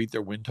they're going to beat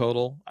their win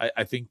total.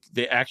 I think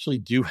they actually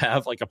do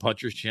have like a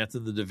puncher's chance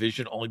in the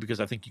division, only because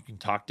I think you can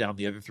talk down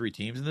the other 3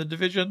 teams in the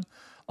division.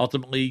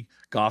 Ultimately,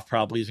 Goff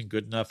probably isn't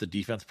good enough. The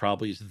defense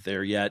probably isn't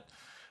there yet,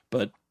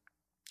 but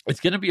it's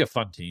going to be a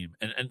fun team.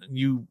 And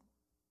you,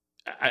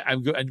 I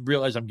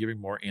realize I'm giving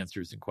more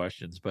answers than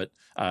questions, but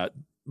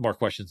more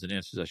questions than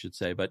answers, I should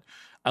say. But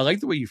I like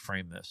the way you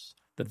frame this,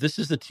 that this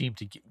is the team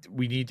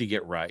we need to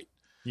get right.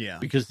 Yeah.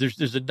 Because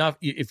there's enough.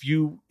 If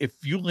you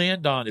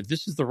land on, if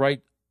this is the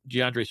right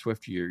DeAndre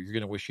Swift year, you're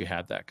going to wish you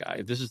had that guy.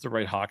 If this is the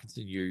right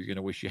Hawkinson year, you're going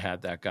to wish you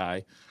had that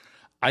guy.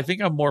 I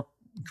think I'm more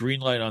green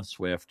light on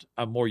Swift.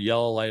 I'm more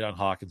yellow light on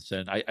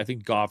Hawkinson. I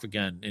think Goff,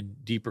 again, in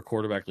deeper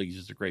quarterback leagues,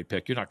 is a great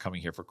pick. You're not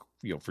coming here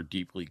for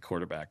deep league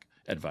quarterback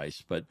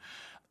advice,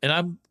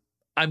 and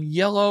I'm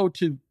yellow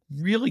to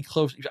really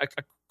close,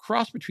 a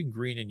cross between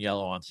green and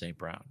yellow on St.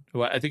 Brown,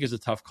 who I think is a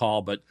tough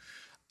call, but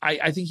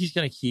I think he's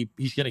going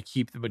to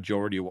keep the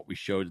majority of what we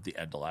showed at the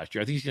end of last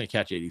year. I think he's going to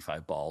catch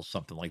 85 balls,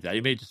 something like that.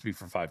 He may just be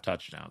for 5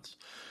 touchdowns,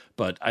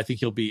 but I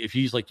think he'll be, if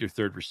he's like your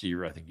third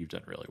receiver, I think you've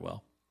done really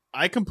well.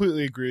 I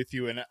completely agree with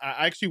you, and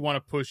I actually want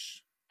to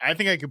push. I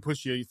think I can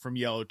push you from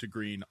yellow to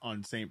green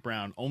on St.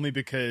 Brown only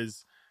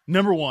because,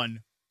 number one,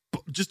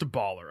 just a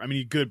baller. I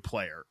mean, a good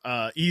player.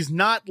 He's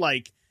not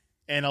like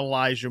an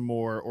Elijah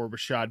Moore or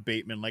Rashad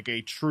Bateman, like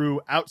a true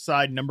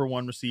outside number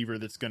one receiver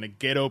that's going to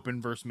get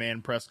open versus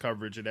man press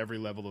coverage at every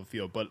level of the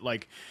field. But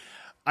like,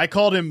 I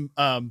called him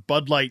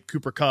Bud Light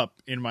Cooper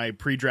Kupp in my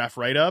pre-draft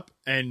write-up,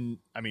 and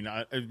I mean,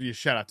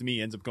 shout out to me,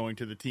 ends up going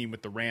to the team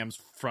with the Rams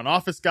front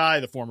office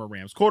guy, the former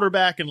Rams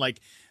quarterback, and like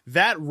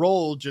that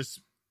role just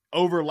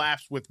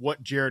overlaps with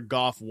what Jared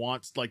Goff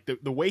wants, like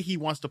the way he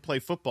wants to play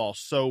football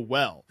so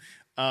well.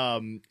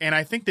 And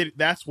I think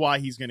that's why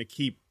he's going to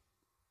keep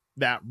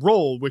that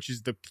role, which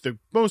is the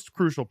most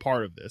crucial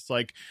part of this.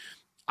 Like,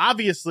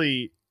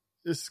 obviously,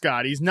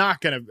 Scott, he's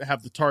not going to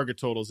have the target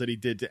totals that he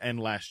did to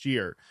end last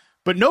year.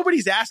 But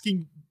nobody's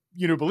asking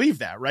you to believe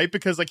that, right?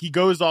 Because like he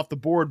goes off the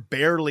board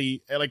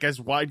barely, like as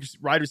wide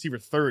receiver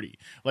 30,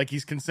 like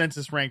he's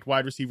consensus ranked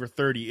wide receiver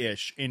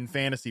 30-ish in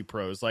Fantasy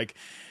Pros. Like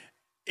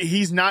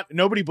he's not.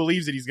 Nobody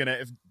believes that he's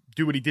gonna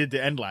do what he did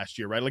to end last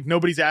year, right? Like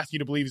nobody's asking you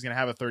to believe he's gonna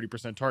have a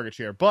 30% target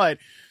share, but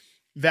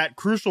that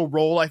crucial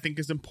role I think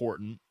is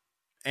important.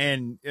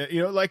 And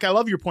like I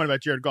love your point about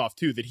Jared Goff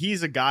too, that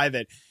he's a guy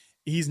that.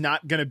 He's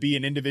not going to be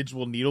an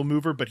individual needle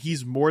mover, but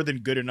he's more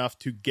than good enough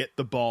to get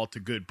the ball to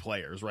good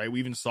players, right?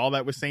 We even saw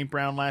that with St.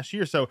 Brown last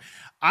year. So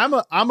I'm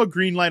a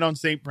green light on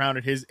St. Brown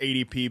at his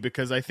ADP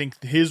because I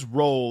think his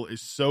role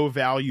is so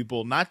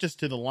valuable, not just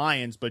to the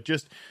Lions, but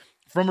just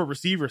from a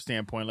receiver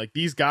standpoint. Like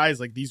these guys,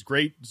 like these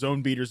great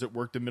zone beaters that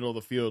work the middle of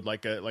the field,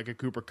 like a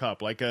Cooper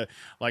Kupp, like a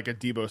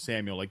Deebo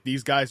Samuel, like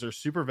these guys are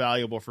super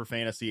valuable for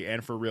fantasy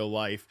and for real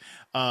life.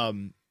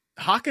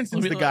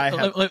 Hawkinson's the guy.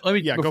 Let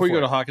me before you go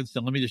to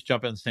Hawkinson, let me just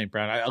jump in St.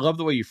 Brown. I love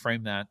the way you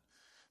frame that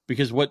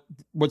because what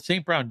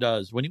St. Brown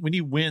does when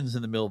he wins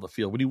in the middle of the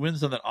field, when he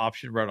wins on that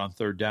option route on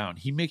third down,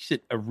 he makes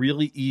it a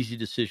really easy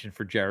decision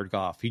for Jared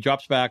Goff. He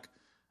drops back.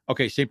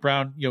 Okay, St.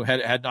 Brown,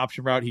 had an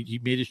option route. He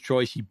made his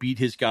choice. He beat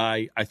his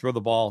guy. I throw the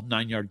ball,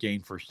 9-yard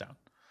gain, first down.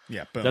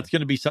 Yeah, boom. That's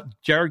going to be something.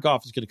 Jared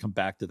Goff is going to come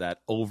back to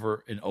that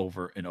over and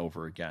over and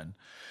over again.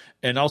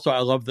 And also, I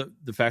love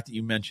the fact that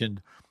you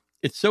mentioned.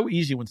 It's so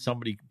easy when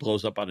somebody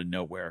blows up out of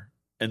nowhere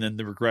and then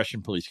the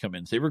regression police come in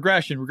and say,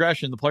 regression,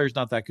 the player's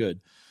not that good.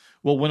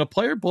 Well, when a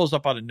player blows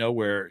up out of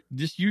nowhere,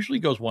 this usually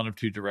goes one of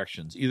two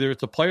directions. Either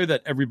it's a player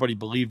that everybody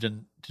believed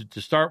in to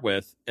start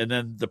with, and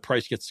then the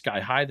price gets sky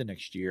high the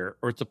next year,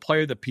 or it's a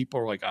player that people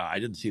are like, I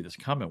didn't see this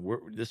coming.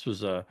 This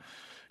was a,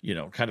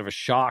 kind of a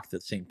shock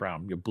that St.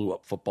 Brown blew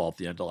up football at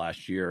the end of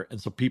last year. And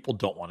so people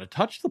don't want to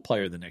touch the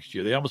player the next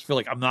year. They almost feel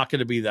like I'm not going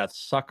to be that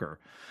sucker.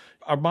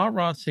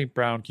 Amon-Ra St.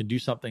 Brown can do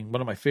something.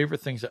 One of my favorite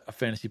things that a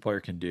fantasy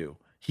player can do.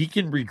 He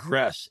can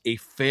regress a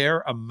fair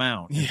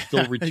amount and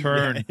still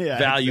return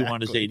value on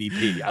his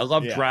ADP. I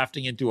love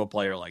drafting into a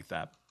player like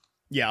that.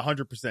 Yeah,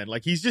 100%.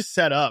 Like he's just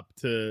set up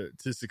to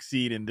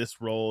succeed in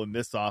this role in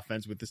this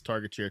offense with this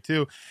target share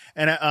too.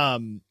 And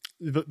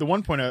the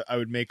one point I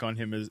would make on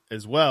him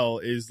as well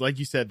is like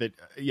you said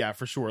that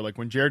for sure. Like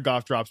when Jared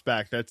Goff drops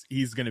back,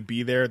 he's going to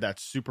be there.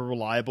 That's super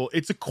reliable.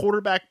 It's a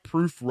quarterback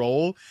proof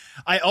role.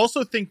 I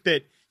also think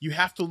that you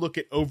have to look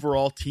at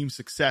overall team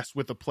success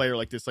with a player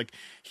like this. Like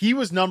he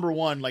was number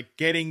one, like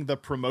getting the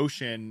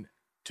promotion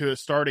to a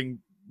starting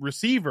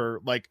receiver.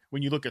 Like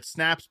when you look at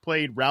snaps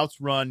played, routes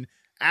run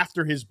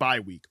after his bye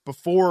week,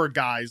 before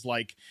guys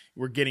like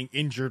were getting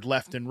injured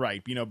left and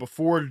right,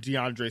 before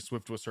DeAndre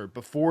Swift was hurt,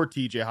 before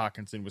TJ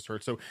Hawkinson was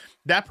hurt. So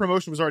that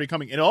promotion was already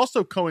coming. It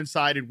also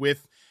coincided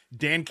with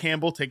Dan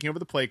Campbell taking over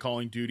the play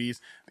calling duties,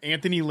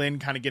 Anthony Lynn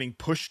kind of getting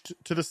pushed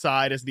to the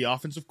side as the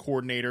offensive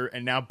coordinator,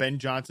 and now Ben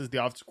Johnson is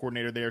the offensive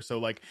coordinator there.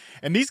 So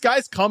and these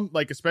guys come,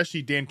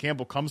 especially Dan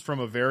Campbell comes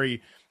from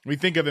we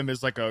think of him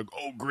as like a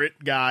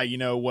grit guy,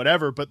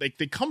 whatever, but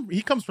he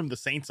comes from the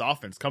Saints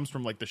offense, comes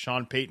from like the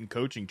Sean Payton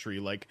coaching tree.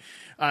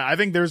 I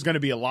think there's going to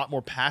be a lot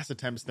more pass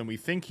attempts than we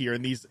think here,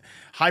 and these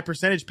high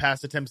percentage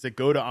pass attempts that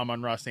go to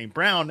Amon-Ra St.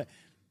 Brown,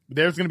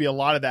 there's going to be a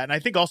lot of that. And I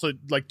think also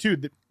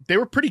they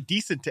were pretty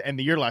decent to end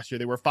the year last year.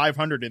 They were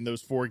 500 in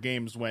those 4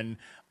 games when,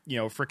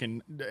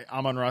 freaking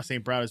Amon-Ra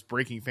St. Brown is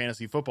breaking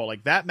fantasy football.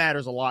 Like that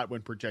matters a lot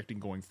when projecting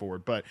going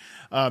forward. But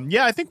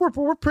I think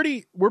we're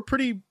pretty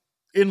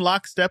in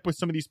lockstep with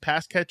some of these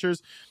pass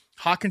catchers.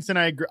 Hawkinson,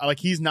 I agree. Like,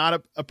 he's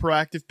not a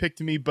proactive pick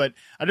to me, but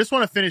I just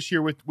want to finish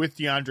here with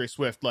DeAndre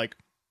Swift. Like,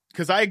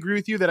 because I agree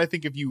with you that I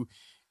think if you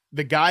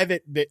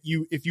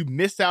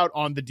miss out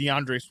on the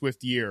DeAndre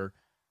Swift year,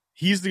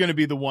 he's going to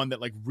be the one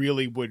that like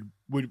really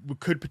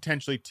could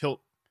potentially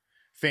tilt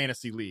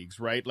fantasy leagues,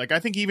 right? Like, I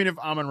think even if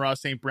Amon-Ra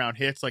St. Brown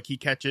hits, like he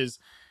catches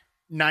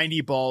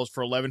 90 balls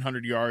for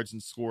 1,100 yards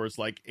and scores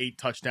like 8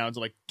 touchdowns,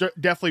 like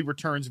definitely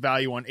returns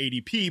value on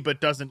ADP, but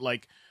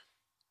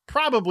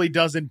probably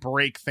doesn't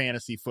break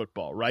fantasy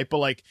football, right? But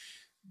like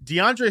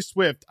DeAndre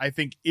Swift, I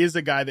think, is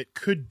a guy that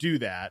could do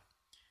that.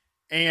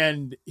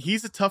 And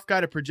he's a tough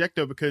guy to project,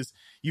 though, because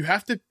you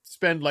have to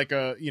spend like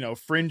a,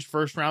 fringe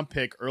first round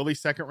pick, early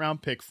second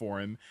round pick for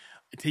him.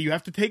 You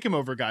have to take him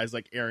over guys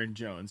like Aaron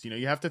Jones.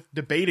 You have to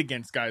debate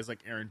against guys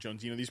like Aaron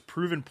Jones, these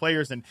proven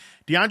players. And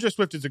DeAndre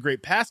Swift is a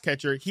great pass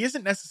catcher. He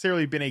hasn't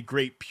necessarily been a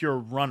great pure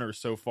runner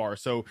so far.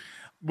 So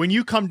when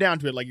you come down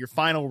to it, like your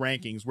final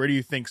rankings, where do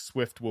you think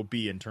Swift will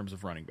be in terms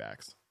of running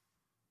backs?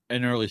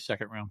 An early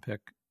second round pick,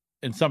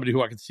 and somebody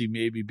who I could see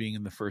maybe being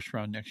in the first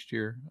round next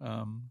year.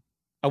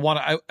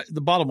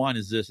 The bottom line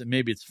is this, and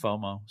maybe it's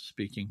FOMO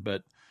speaking,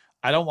 but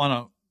I don't want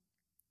to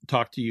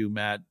talk to you,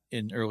 Matt,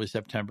 in early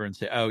September and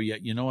say, oh yeah,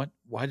 you know what?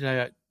 Why do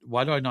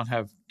I not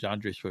have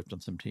DeAndre Swift on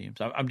some teams?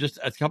 I'm just,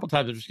 a couple of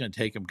times I'm just going to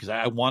take him because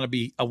I want to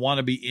be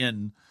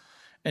in,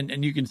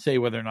 and you can say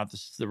whether or not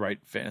this is the right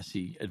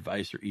fantasy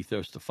advice or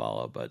ethos to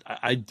follow, but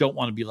I don't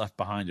want to be left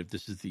behind if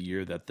this is the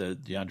year that the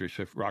DeAndre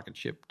Swift rocket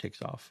ship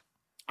takes off.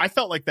 I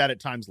felt like that at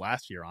times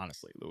last year,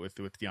 honestly, with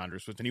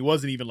DeAndre Swift, and he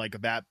wasn't even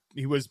like that.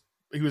 He was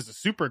a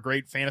super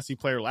great fantasy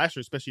player last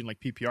year, especially in like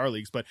PPR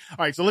leagues. But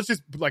all right, so let's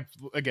just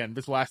again,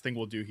 this last thing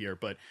we'll do here.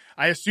 But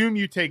I assume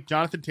you take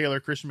Jonathan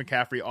Taylor, Christian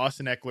McCaffrey,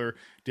 Austin Eckler,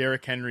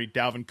 Derrick Henry,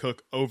 Dalvin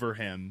Cook over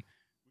him.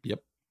 Yep.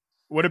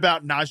 What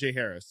about Najee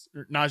Harris,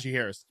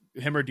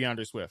 him or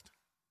DeAndre Swift?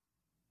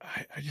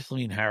 I just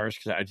lean Harris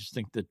because I just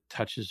think the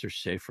touches are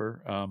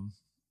safer.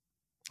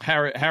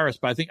 Harris,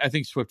 but I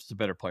think Swift is a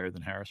better player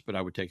than Harris, but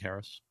I would take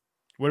Harris.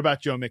 What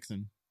about Joe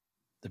Mixon?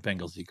 The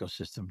Bengals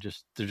ecosystem,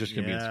 they're just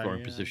going to be in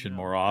scoring position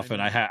more often.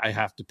 I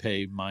have to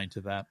pay mind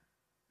to that.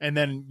 And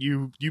then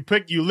you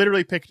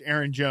literally picked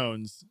Aaron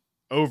Jones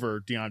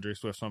over DeAndre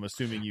Swift. So I'm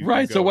assuming you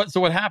right. So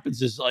what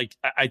happens is like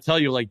I tell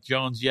you like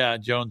Jones,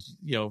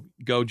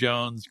 go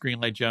Jones,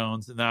 Greenlight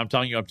Jones, and then I'm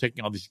telling you I'm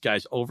taking all these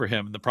guys over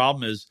him. And the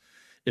problem is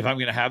if I'm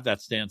going to have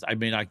that stance, I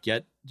may not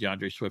get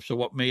DeAndre Swift. So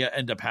what may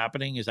end up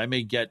happening is I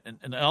may get,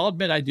 and I'll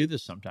admit I do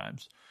this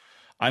sometimes.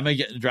 I may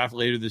get in the draft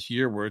later this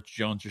year where it's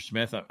Jones or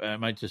Smith. I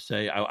might just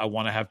say I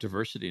want to have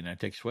diversity, and I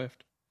take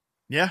Swift.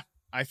 Yeah,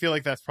 I feel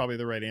like that's probably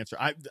the right answer.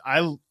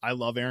 I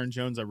love Aaron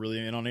Jones. I really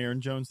am in on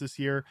Aaron Jones this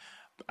year.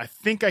 I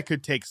think I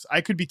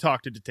could be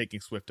talked into taking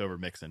Swift over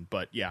Mixon,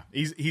 but yeah,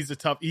 he's a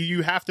tough.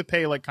 You have to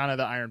pay like kind of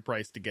the iron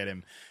price to get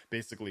him.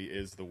 Basically,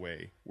 is the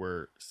way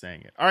we're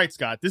saying it. All right,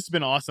 Scott, this has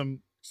been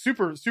awesome.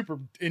 Super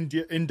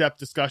in-depth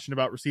discussion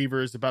about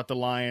receivers, about the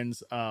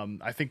Lions.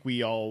 I think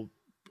we all.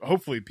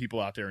 Hopefully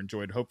people out there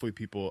enjoyed. Hopefully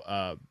people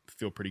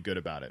feel pretty good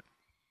about it.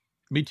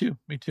 Me too.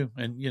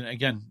 And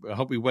again, I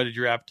hope we whetted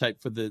your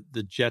appetite for the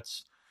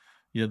Jets.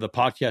 The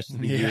podcast of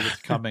the year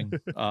that's coming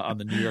on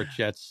the New York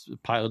Jets,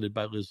 piloted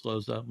by Liz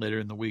Loza later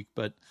in the week.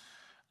 But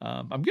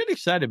I'm getting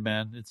excited,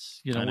 man.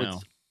 It's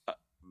it's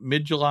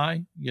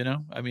mid-July.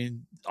 I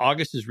mean,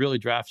 August is really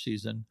draft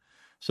season.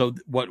 So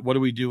what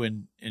do we do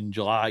in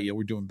July?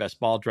 We're doing best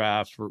ball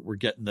drafts. We're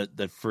getting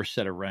that first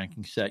set of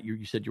rankings set.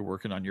 You said you're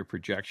working on your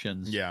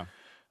projections. Yeah.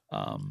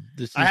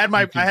 I had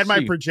my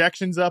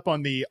projections up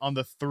on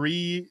the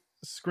 3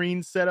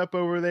 screen setup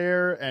over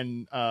there,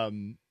 and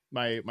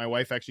my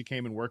wife actually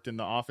came and worked in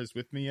the office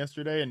with me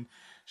yesterday, and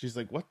she's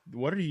like,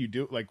 what are you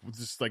doing? Like,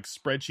 just like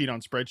spreadsheet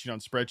on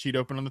spreadsheet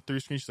open on the 3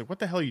 screen. She's like, what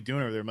the hell are you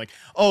doing over there? I'm like,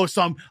 oh,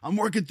 so I'm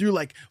working through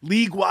like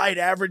league wide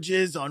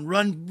averages on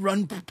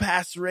run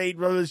pass rate.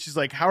 She's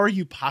like, how are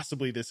you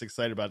possibly this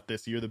excited about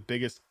this? You're the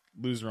biggest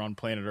loser on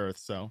planet Earth.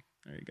 So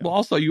there you go. Well,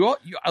 also,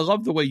 I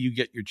love the way you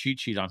get your cheat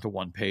sheet onto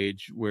one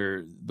page,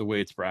 where the way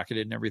it's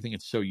bracketed and everything,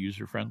 it's so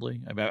user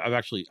friendly.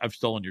 I've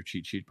stolen your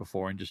cheat sheet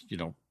before and just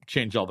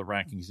changed all the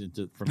rankings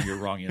from your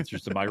wrong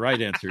answers to my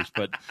right answers.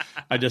 But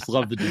I just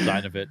love the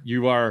design of it.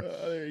 You are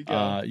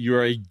you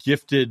are a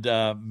gifted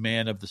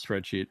man of the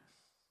spreadsheet.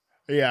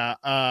 Yeah,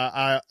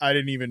 I'm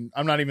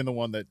not even the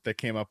one that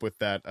came up with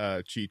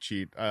that cheat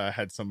sheet.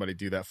 Had somebody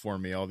do that for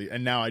me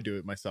and now I do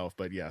it myself.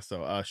 But yeah,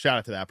 so shout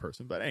out to that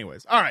person. But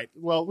anyways, all right.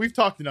 Well, we've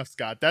talked enough,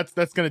 Scott.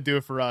 That's gonna do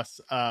it for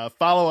us.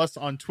 Follow us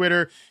on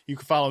Twitter. You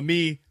can follow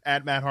me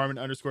at Matt Harmon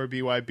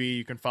 _BYB.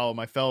 You can follow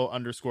my fellow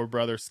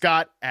 _brother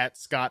Scott at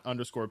Scott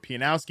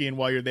 _Pianowski. And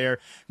while you're there,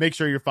 make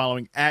sure you're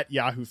following at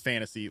Yahoo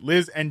Fantasy.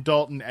 Liz and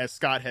Dalton, as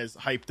Scott has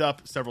hyped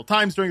up several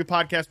times during the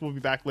podcast, we'll be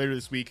back later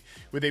this week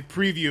with a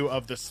preview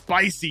of the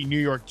spicy New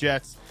York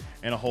Jets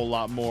and a whole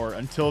lot more.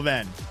 Until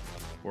then,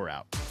 we're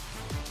out.